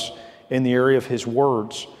to us in the area of His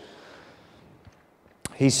words.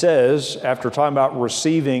 He says, after talking about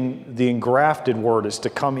receiving the engrafted word, is to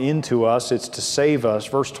come into us, it's to save us.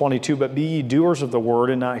 Verse 22, but be ye doers of the word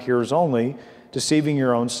and not hearers only, deceiving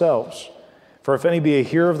your own selves. For if any be a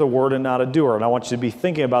hearer of the word and not a doer, and I want you to be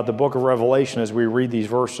thinking about the book of Revelation as we read these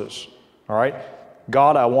verses. All right?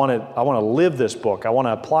 God, I want to live this book. I want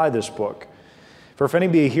to apply this book. For if any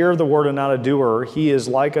be a hearer of the word and not a doer, he is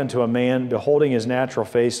like unto a man beholding his natural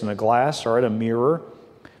face in a glass, or at a mirror.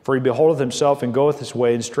 For he beholdeth himself and goeth his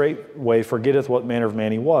way, and straightway forgetteth what manner of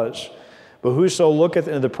man he was. But whoso looketh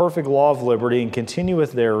into the perfect law of liberty and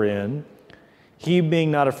continueth therein, he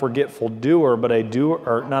being not a forgetful doer, but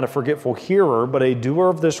not a forgetful hearer, but a doer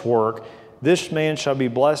of this work, this man shall be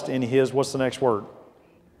blessed in his, what's the next word?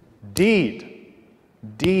 Deed.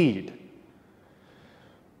 Deed.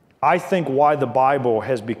 I think why the Bible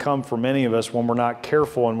has become for many of us, when we're not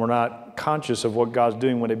careful and we're not conscious of what God's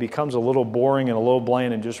doing, when it becomes a little boring and a little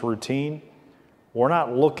bland and just routine, we're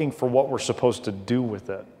not looking for what we're supposed to do with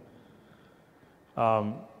it.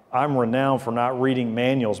 I'm renowned for not reading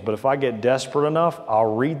manuals, but if I get desperate enough,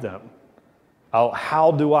 I'll read them.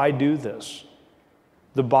 How do I do this?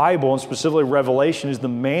 The Bible, and specifically Revelation, is the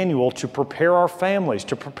manual to prepare our families,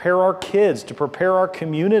 to prepare our kids, to prepare our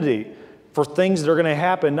community for things that are going to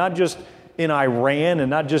happen, not just in Iran and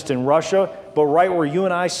not just in Russia, but right where you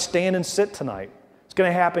and I stand and sit tonight. It's going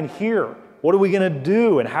to happen here. What are we going to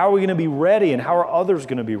do, and how are we going to be ready, and how are others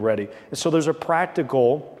going to be ready? And so there's a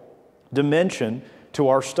practical dimension to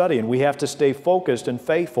our study, and we have to stay focused and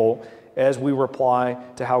faithful as we reply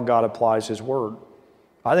to how God applies His Word.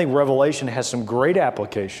 I think Revelation has some great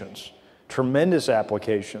applications, tremendous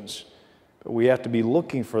applications, but we have to be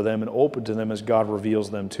looking for them and open to them as God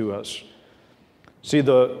reveals them to us. See,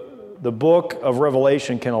 the book of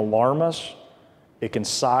Revelation can alarm us, it can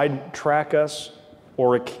sidetrack us,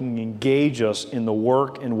 or it can engage us in the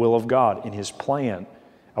work and will of God, in His plan.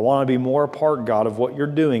 I want to be more a part, God, of what you're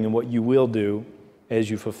doing and what you will do as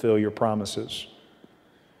you fulfill your promises.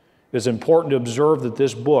 It's important to observe that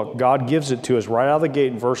this book, God gives it to us right out of the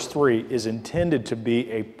gate in verse 3, is intended to be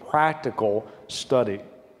a practical study.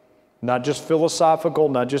 Not just philosophical,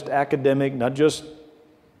 not just academic, not just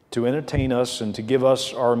to entertain us and to give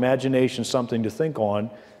us our imagination something to think on.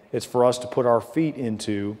 It's for us to put our feet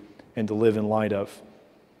into and to live in light of.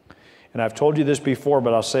 And I've told you this before,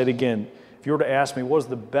 but I'll say it again. If you were to ask me, what is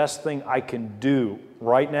the best thing I can do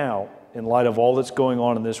right now in light of all that's going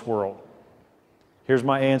on in this world? Here's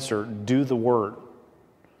my answer: do the Word.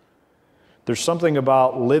 There's something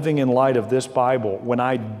about living in light of this Bible. When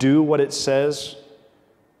I do what it says,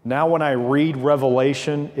 now when I read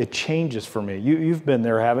Revelation, it changes for me. You've been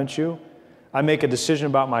there, haven't you? I make a decision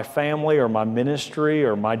about my family or my ministry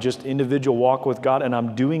or my just individual walk with God, and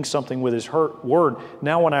I'm doing something with His Word.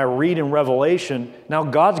 Now when I read in Revelation, now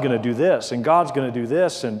God's going to do this, and God's going to do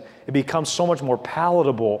this, and it becomes so much more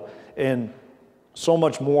palatable and so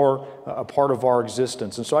much more a part of our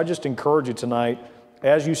existence. And so I just encourage you tonight,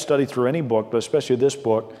 as you study through any book, but especially this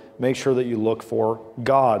book, make sure that you look for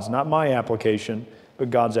God's, not my application, but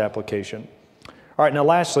God's application. All right, now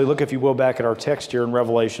lastly, look, if you will, back at our text here in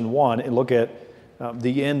Revelation 1 and look at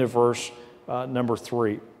the end of verse number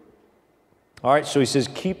 3. All right, so he says,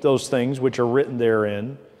 keep those things which are written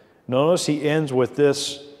therein. Notice he ends with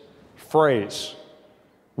this phrase,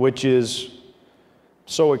 which is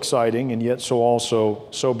so exciting and yet so also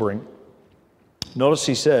sobering. Notice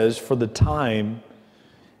he says, for the time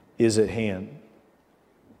is at hand.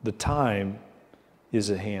 The time is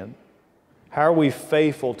at hand. How are we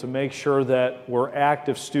faithful to make sure that we're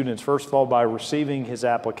active students? First of all, by receiving his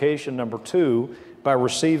application. Number two, by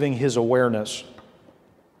receiving his awareness.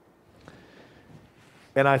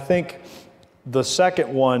 And I think the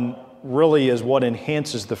second one really is what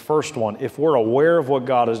enhances the first one. If we're aware of what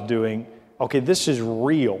God is doing, okay, this is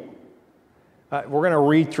real. We're going to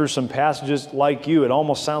read through some passages like you. It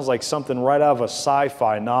almost sounds like something right out of a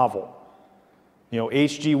sci-fi novel. You know,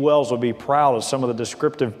 H.G. Wells would be proud of some of the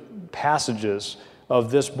descriptive passages of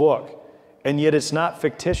this book. And yet it's not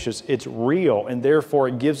fictitious, it's real, and therefore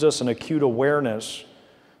it gives us an acute awareness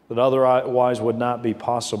that otherwise would not be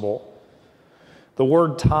possible. The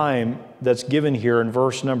word time that's given here in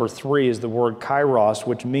verse number 3 is the word kairos,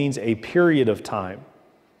 which means a period of time.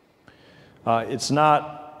 It's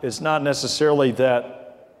not necessarily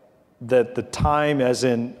that the time as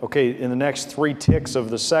in, okay, in the next 3 ticks of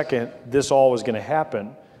the second, this all is going to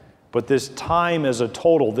happen. But this time as a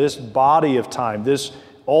total, this body of time,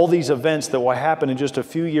 all these events that will happen in just a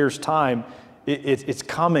few years' time, it's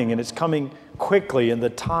coming, and it's coming quickly, and the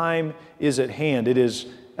time is at hand. It is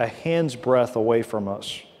a hand's breadth away from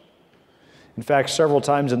us. In fact, several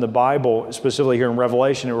times in the Bible, specifically here in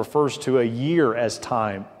Revelation, it refers to a year as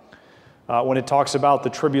time. When it talks about the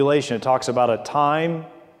tribulation, it talks about a time,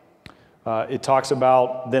 it talks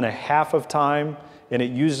about then a half of time, and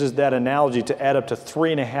it uses that analogy to add up to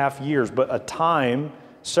 3.5 years. But a time,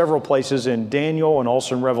 several places in Daniel and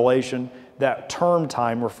also in Revelation, that term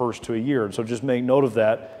time refers to a year. And so just make note of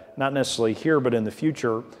that, not necessarily here, but in the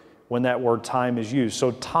future when that word time is used.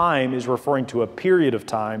 So time is referring to a period of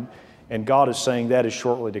time, and God is saying that is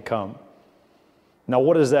shortly to come. Now,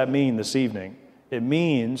 what does that mean this evening? It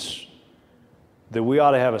means that we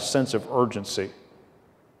ought to have a sense of urgency.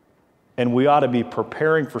 And we ought to be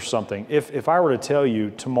preparing for something. If I were to tell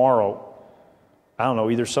you tomorrow, I don't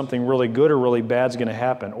know, either something really good or really bad is going to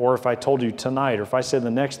happen, or if I told you tonight, or if I said in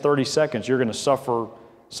the next 30 seconds you're going to suffer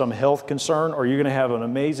some health concern, or you're going to have an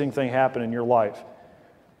amazing thing happen in your life,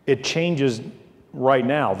 it changes right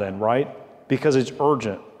now then, right? Because it's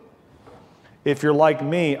urgent. If you're like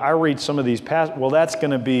me, I read some of these passages, well, that's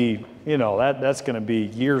going to be, that's going to be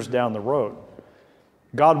years down the road.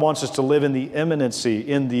 God wants us to live in the imminency,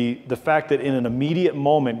 in the fact that in an immediate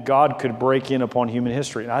moment, God could break in upon human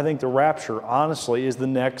history. And I think the rapture, honestly, is the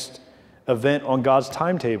next event on God's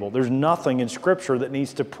timetable. There's nothing in Scripture that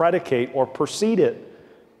needs to predicate or precede it.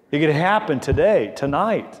 It could happen today,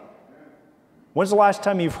 tonight. When's the last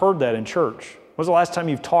time you've heard that in church? When's the last time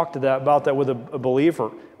you've talked about that with a believer?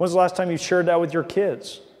 When's the last time you shared that with your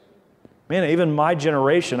kids? Man, even my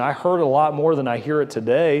generation, I heard a lot more than I hear it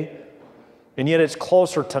today, and yet it's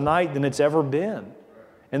closer tonight than it's ever been.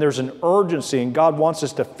 And there's an urgency, and God wants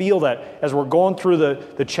us to feel that. As we're going through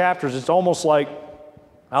the chapters, it's almost like,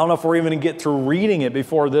 I don't know if we're even going to get through reading it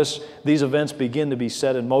before these events begin to be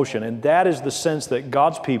set in motion. And that is the sense that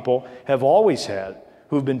God's people have always had,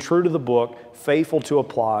 who've been true to the book, faithful to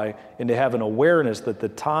apply, and to have an awareness that the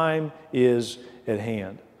time is at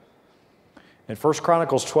hand. In 1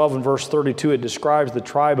 Chronicles 12 and verse 32, it describes the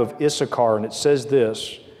tribe of Issachar, and it says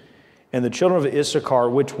this, "And the children of Issachar,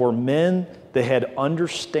 which were men that had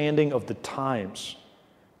understanding of the times."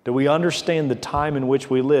 Do we understand the time in which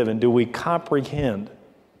we live, and do we comprehend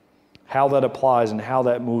how that applies and how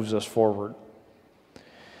that moves us forward?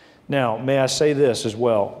 Now, may I say this as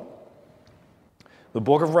well. The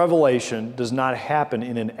book of Revelation does not happen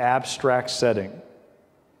in an abstract setting.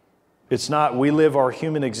 It's not, we live our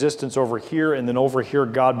human existence over here, and then over here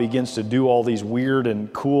God begins to do all these weird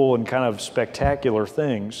and cool and kind of spectacular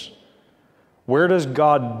things. Where does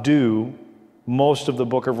God do most of the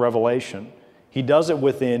book of Revelation? He does it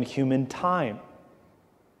within human time.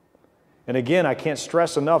 And again, I can't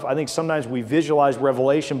stress enough, I think sometimes we visualize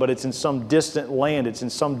Revelation, but it's in some distant land, it's in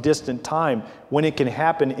some distant time, when it can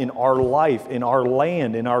happen in our life, in our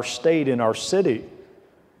land, in our state, in our city.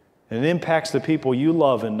 And it impacts the people you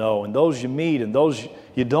love and know, and those you meet, and those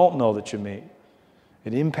you don't know that you meet.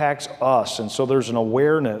 It impacts us, and so there's an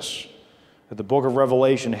awareness that the book of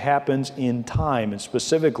Revelation happens in time, and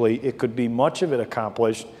specifically, it could be much of it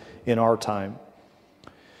accomplished in our time.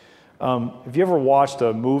 Have you ever watched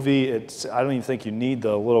a movie? I don't even think you need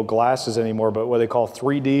the little glasses anymore, but what they call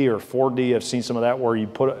 3D or 4D. I've seen some of that where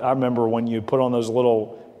I remember when you put on those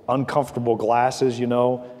little uncomfortable glasses,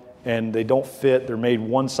 and they don't fit. They're made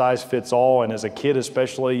one size fits all, and as a kid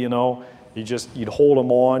especially, you'd hold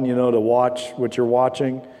them on, to watch what you're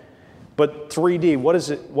watching. But 3D, what does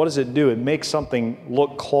it do? It makes something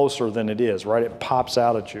look closer than it is, right? It pops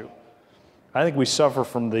out at you. I think we suffer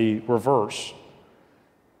from the reverse.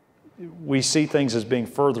 We see things as being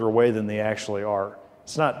further away than they actually are.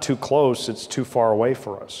 It's not too close, it's too far away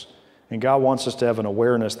for us. And God wants us to have an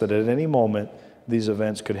awareness that at any moment these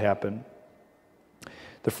events could happen.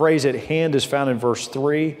 The phrase "at hand" is found in verse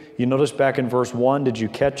 3. You notice back in verse 1, did you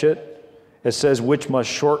catch it? It says, "which must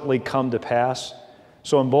shortly come to pass."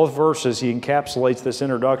 So in both verses, he encapsulates this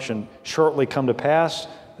introduction, shortly come to pass,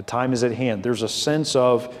 the time is at hand. There's a sense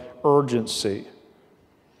of urgency.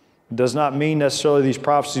 It does not mean necessarily these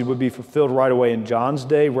prophecies would be fulfilled right away in John's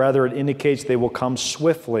day. Rather, it indicates they will come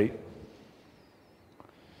swiftly.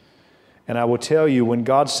 And I will tell you, when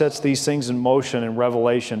God sets these things in motion in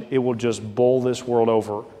Revelation, it will just bowl this world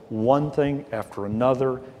over. One thing after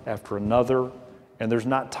another, and there's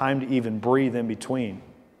not time to even breathe in between.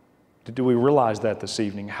 Do we realize that this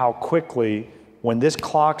evening? How quickly, when this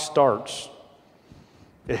clock starts,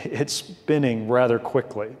 it's spinning rather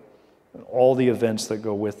quickly. All the events that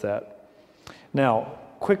go with that. Now,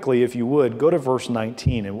 quickly, if you would, go to verse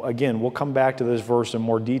 19. And again, we'll come back to this verse in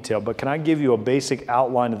more detail. But can I give you a basic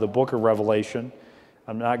outline of the book of Revelation?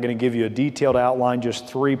 I'm not going to give you a detailed outline, just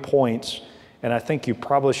 3 points. And I think you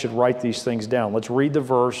probably should write these things down. Let's read the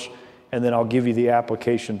verse, and then I'll give you the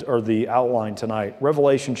application or the outline tonight.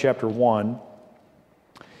 Revelation chapter 1.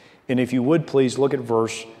 And if you would, please look at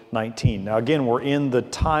verse 19. Now, again, we're in the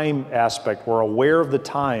time aspect. We're aware of the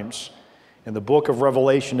times. And the book of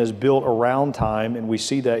Revelation is built around time, and we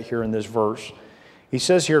see that here in this verse. He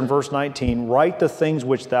says here in verse 19, "Write the things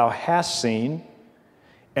which thou hast seen,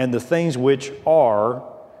 and the things which are,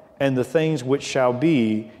 and the things which shall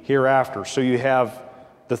be hereafter." So you have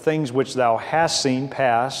the things which thou hast seen,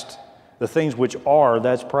 past, the things which are,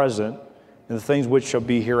 that's present, and the things which shall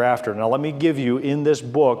be hereafter. Now let me give you in this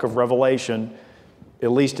book of Revelation,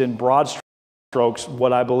 at least in broad strokes,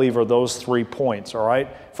 what I believe are those 3 points, all right?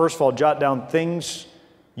 First of all, jot down things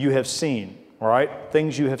you have seen, all right?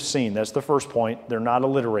 Things you have seen. That's the first point. They're not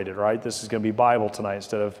alliterated, right? This is going to be Bible tonight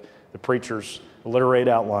instead of the preacher's alliterated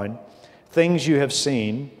outline. Things you have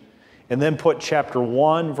seen. And then put chapter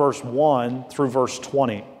 1, verse 1 through verse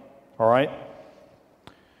 20, all right?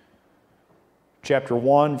 Chapter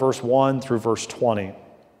 1, verse 1 through verse 20.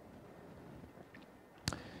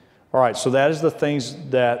 All right, so that is the things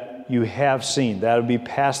that you have seen. That would be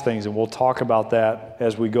past things, and we'll talk about that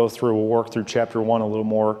as we go through. We'll work through chapter 1 a little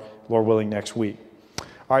more, Lord willing, next week.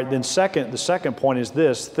 All right, then the second point is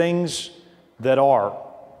this, things that are.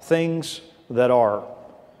 Things that are.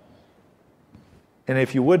 And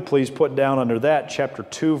if you would please put down under that chapter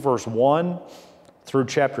 2, verse 1 through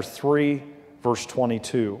chapter 3, verse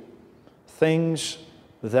 22. Things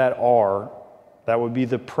that are. That would be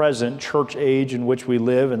the present church age in which we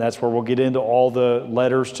live, and that's where we'll get into all the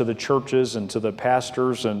letters to the churches and to the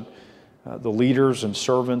pastors and the leaders and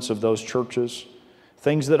servants of those churches.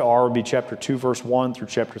 Things that are would be chapter 2, verse 1 through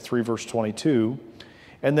chapter 3, verse 22.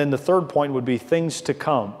 And then the third point would be things to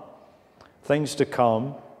come. Things to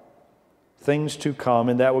come. Things to come,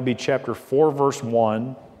 and that would be chapter 4, verse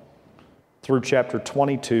 1 through chapter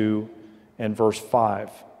 22 and verse 5.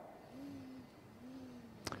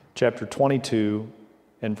 Chapter 22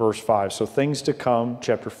 and verse 5. So things to come,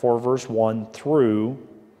 chapter 4, verse 1 through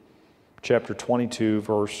chapter 22,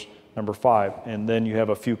 verse number 5. And then you have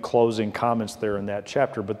a few closing comments there in that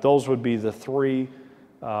chapter. But those would be the three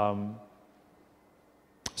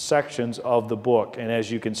sections of the book. And as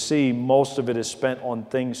you can see, most of it is spent on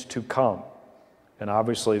things to come. And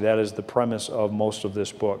obviously that is the premise of most of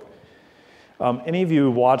this book. Any of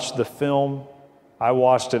you watched the film? I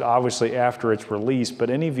watched it obviously after its release,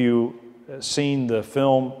 but any of you seen the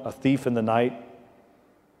film A Thief in the Night?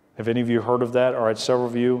 Have any of you heard of that? All right, several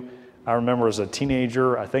of you. I remember as a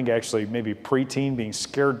teenager, I think actually maybe preteen, being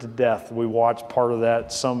scared to death. We watched part of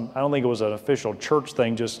that. I don't think it was an official church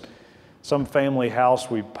thing, just some family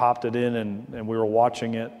house. We popped it in and we were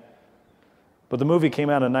watching it. But the movie came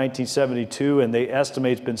out in 1972, and they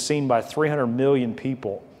estimate it's been seen by 300 million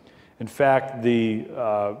people. In fact, the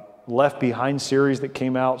Left Behind series that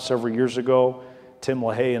came out several years ago, Tim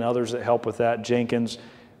LaHaye and others that help with that, Jenkins,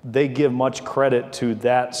 they give much credit to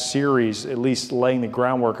that series, at least laying the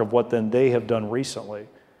groundwork of what then they have done recently.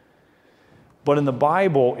 But in the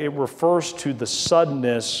Bible, it refers to the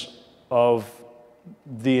suddenness of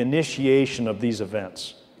the initiation of these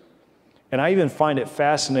events. And I even find it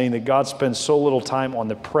fascinating that God spends so little time on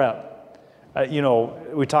the prep.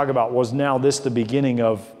 We talk about, was now this the beginning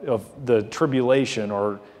of the tribulation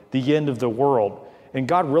or the end of the world? And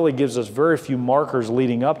God really gives us very few markers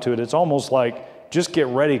leading up to it. It's almost like, just get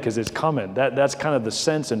ready because it's coming. That's kind of the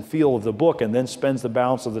sense and feel of the book, and then spends the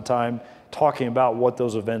balance of the time talking about what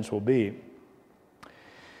those events will be.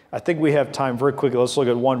 I think we have time very quickly. Let's look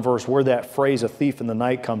at one verse where that phrase, a thief in the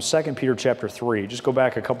night, comes. 2 Peter chapter 3. Just go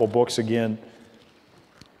back a couple books again.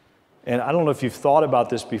 And I don't know if you've thought about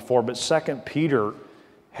this before, but 2 Peter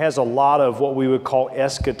has a lot of what we would call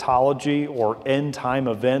eschatology or end-time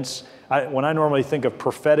events. When I normally think of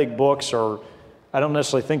prophetic books, or I don't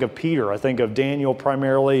necessarily think of Peter. I think of Daniel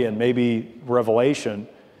primarily and maybe Revelation,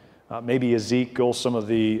 maybe Ezekiel, some of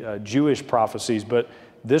the Jewish prophecies. But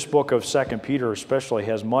this book of 2 Peter especially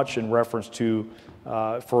has much in reference to,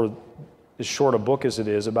 for as short a book as it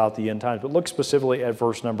is, about the end times. But look specifically at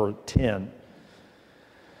verse number 10.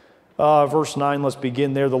 Verse 9, let's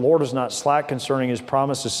begin there. The Lord is not slack concerning his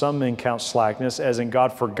promise, as some men count slackness, as in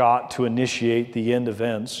God forgot to initiate the end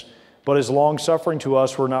events, but is long-suffering to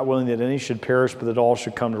us. We're not willing that any should perish, but that all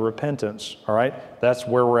should come to repentance. All right? That's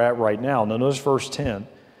where we're at right now. Now notice verse 10.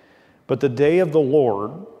 But the day of the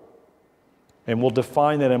Lord, and we'll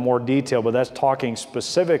define that in more detail, but that's talking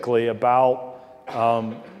specifically about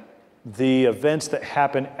the events that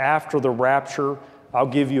happen after the rapture. I'll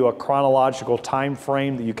give you a chronological time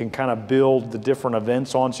frame that you can kind of build the different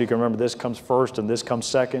events on, so you can remember this comes first and this comes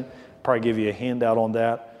second. Probably give you a handout on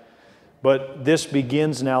that. But this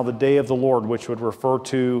begins now the day of the Lord, which would refer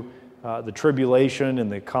to the tribulation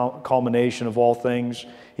and the culmination of all things.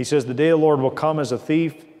 He says, the day of the Lord will come as a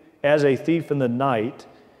thief in the night,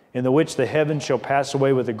 in the which the heavens shall pass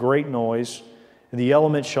away with a great noise, and the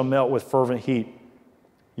elements shall melt with fervent heat.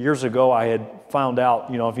 Years ago, I had found out,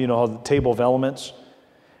 if you know the table of elements,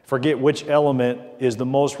 forget which element is the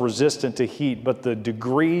most resistant to heat, but the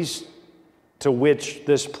degrees to which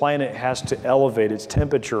this planet has to elevate its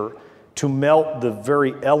temperature to melt the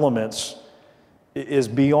very elements is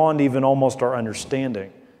beyond even almost our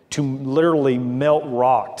understanding. To literally melt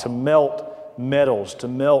rock, to melt metals, to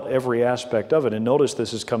melt every aspect of it. And notice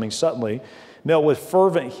this is coming suddenly. Melt with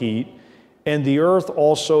fervent heat, and the earth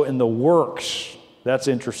also in the works. That's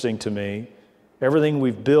interesting to me. Everything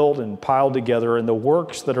we've built and piled together, and the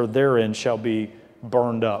works that are therein shall be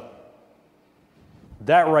burned up.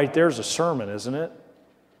 That right there is a sermon, isn't it?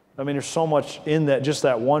 I mean, there's so much in that, just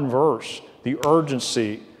that one verse. The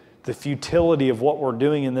urgency, the futility of what we're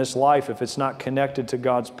doing in this life if it's not connected to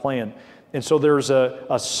God's plan. And so there's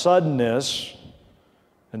a suddenness,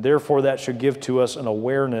 and therefore that should give to us an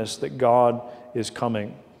awareness that God is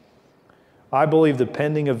coming. I believe the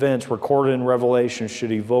pending events recorded in Revelation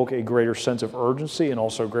should evoke a greater sense of urgency and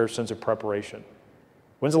also a greater sense of preparation.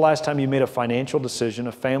 When's the last time you made a financial decision,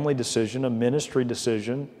 a family decision, a ministry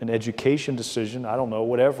decision, an education decision, I don't know,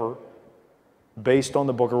 whatever, based on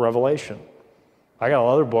the book of Revelation? I got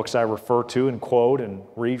other books I refer to and quote and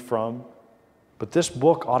read from, but this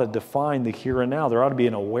book ought to define the here and now. There ought to be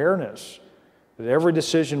an awareness that every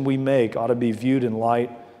decision we make ought to be viewed in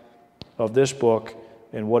light of this book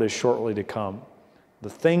and what is shortly to come. The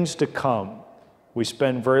things to come, we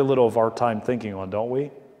spend very little of our time thinking on, don't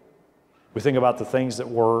we? We think about the things that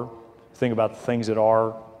were, think about the things that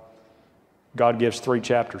are. God gives 3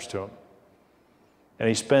 chapters to them. And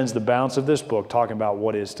he spends the balance of this book talking about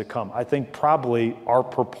what is to come. I think probably our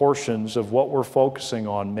proportions of what we're focusing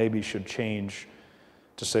on maybe should change,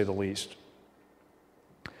 to say the least.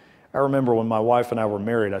 I remember when my wife and I were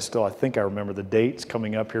married, I think I remember the dates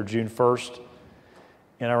coming up here, June 1st.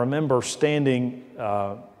 And I remember standing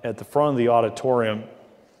at the front of the auditorium,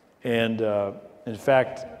 and in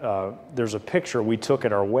fact, there's a picture we took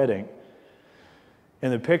at our wedding.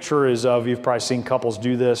 And the picture is of, you've probably seen couples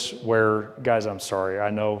do this, where, guys, I'm sorry, I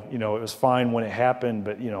know, it was fine when it happened,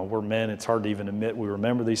 but, we're men, it's hard to even admit we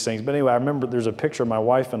remember these things. But anyway, I remember there's a picture of my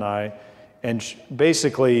wife and I, and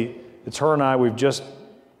basically, it's her and I, we've just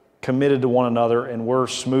committed to one another, and we're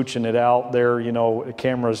smooching it out there, the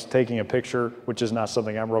camera's taking a picture, which is not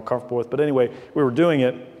something I'm real comfortable with. But anyway, we were doing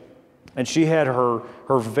it, and she had her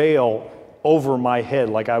veil over my head,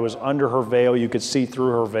 like I was under her veil, you could see through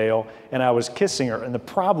her veil, and I was kissing her. And the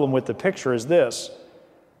problem with the picture is this: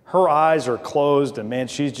 her eyes are closed, and man,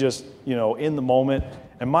 she's just, in the moment,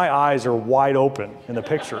 and my eyes are wide open in the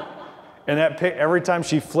picture. And every time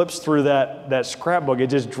she flips through that scrapbook, it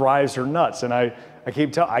just drives her nuts. And I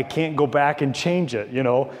keep telling, I can't go back and change it, I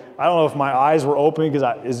don't know if my eyes were open,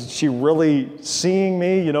 because is she really seeing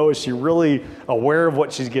me? Is she really aware of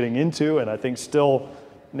what she's getting into? And I think still,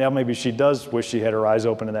 now maybe she does wish she had her eyes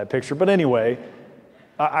open in that picture. But anyway,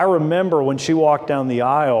 I remember when she walked down the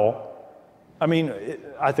aisle,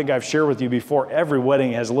 I think I've shared with you before, every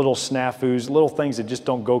wedding has little snafus, little things that just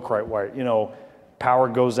don't go quite right. Power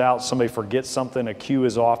goes out, somebody forgets something, a cue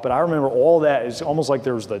is off. But I remember all that is almost like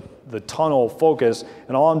there was the tunnel focus,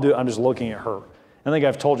 and all I'm doing, I'm just looking at her. I think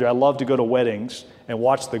I've told you, I love to go to weddings and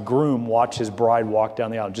watch the groom watch his bride walk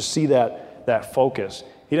down the aisle. Just see that focus.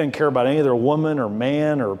 He doesn't care about any other woman or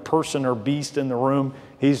man or person or beast in the room.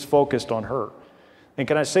 He's focused on her. And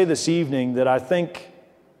can I say this evening that I think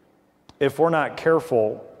if we're not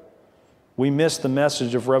careful, we miss the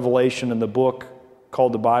message of Revelation in the book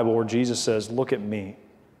called the Bible, where Jesus says, look at me.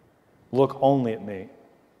 Look only at me.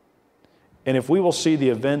 And if we will see the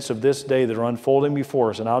events of this day that are unfolding before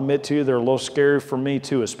us, and I'll admit to you, they're a little scary for me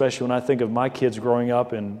too, especially when I think of my kids growing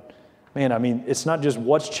up, and man, it's not just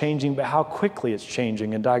what's changing, but how quickly it's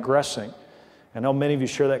changing and digressing. I know many of you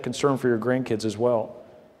share that concern for your grandkids as well.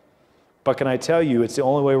 But can I tell you, it's the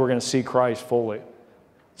only way we're going to see Christ fully.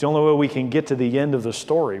 It's the only way we can get to the end of the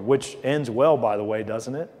story, which ends well, by the way,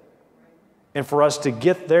 doesn't it? And for us to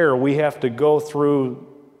get there, we have to go through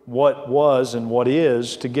what was and what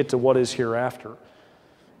is to get to what is hereafter.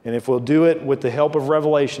 And if we'll do it with the help of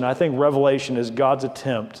Revelation, I think Revelation is God's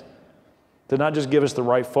attempt to not just give us the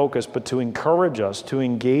right focus, but to encourage us, to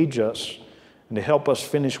engage us, and to help us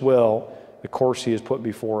finish well the course He has put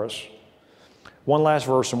before us. One last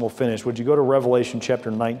verse and we'll finish. Would you go to Revelation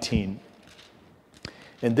chapter 19?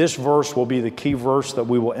 And this verse will be the key verse that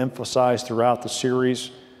we will emphasize throughout the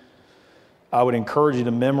series. I would encourage you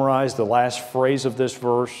to memorize the last phrase of this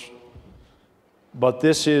verse. But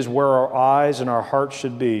this is where our eyes and our hearts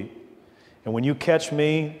should be. And when you catch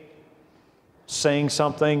me saying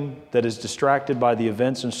something that is distracted by the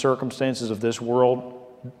events and circumstances of this world,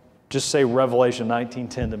 just say Revelation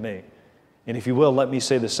 19:10 to me. And if you will, let me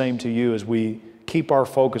say the same to you as we keep our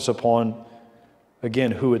focus upon,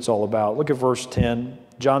 again, who it's all about. Look at verse 10.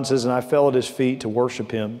 John says, and I fell at His feet to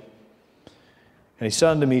worship Him. And He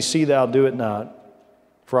said unto me, see thou do it not,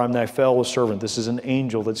 for I am thy fellow servant. This is an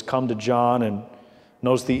angel that's come to John, and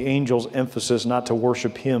notice the angel's emphasis not to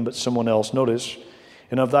worship him, but someone else. Notice,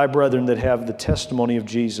 and of thy brethren that have the testimony of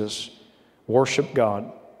Jesus, worship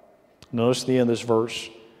God. Notice the end of this verse.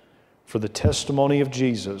 For the testimony of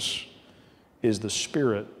Jesus is the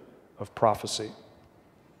spirit of prophecy.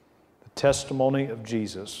 The testimony of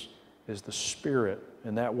Jesus is the spirit.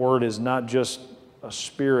 And that word is not just a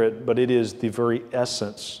spirit, but it is the very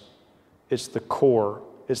essence. It's the core.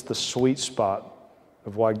 It's the sweet spot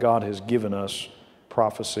of why God has given us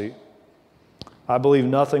prophecy. I believe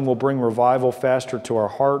nothing will bring revival faster to our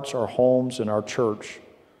hearts, our homes, and our church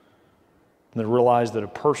than to realize that a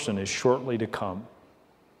person is shortly to come.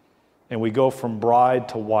 And we go from bride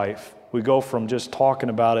to wife. We go from just talking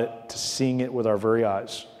about it to seeing it with our very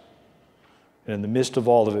eyes. And in the midst of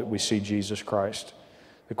all of it, we see Jesus Christ.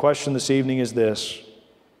 The question this evening is this: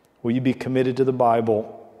 will you be committed to the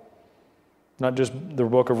Bible? Not just the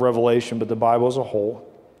book of Revelation, but the Bible as a whole.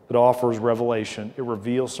 It offers revelation. It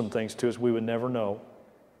reveals some things to us we would never know.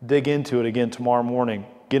 Dig into it again tomorrow morning.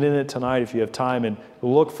 Get in it tonight if you have time and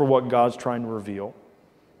look for what God's trying to reveal.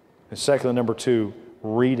 And secondly, number two,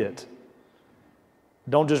 read it.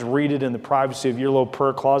 Don't just read it in the privacy of your little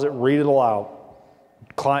prayer closet. Read it aloud.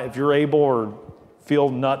 If you're able or feel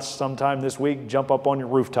nuts sometime this week, jump up on your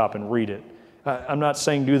rooftop and read it. I'm not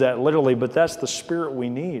saying do that literally, but that's the spirit we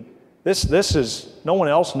need. This is, no one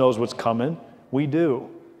else knows what's coming. We do.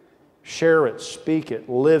 Share it, speak it,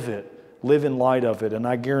 live in light of it, and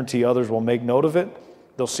I guarantee others will make note of it.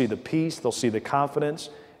 They'll see the peace, they'll see the confidence,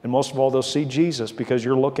 and most of all, they'll see Jesus because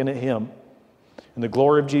you're looking at Him. And the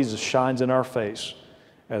glory of Jesus shines in our face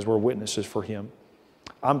as we're witnesses for Him.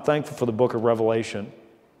 I'm thankful for the book of Revelation.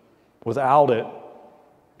 Without it,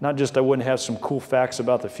 not just I wouldn't have some cool facts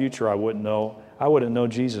about the future I wouldn't know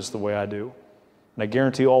Jesus the way I do. And I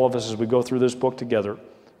guarantee all of us as we go through this book together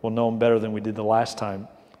will know Him better than we did the last time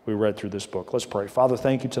we read through this book. Let's pray. Father,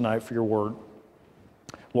 thank you tonight for your word.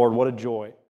 Lord, what a joy.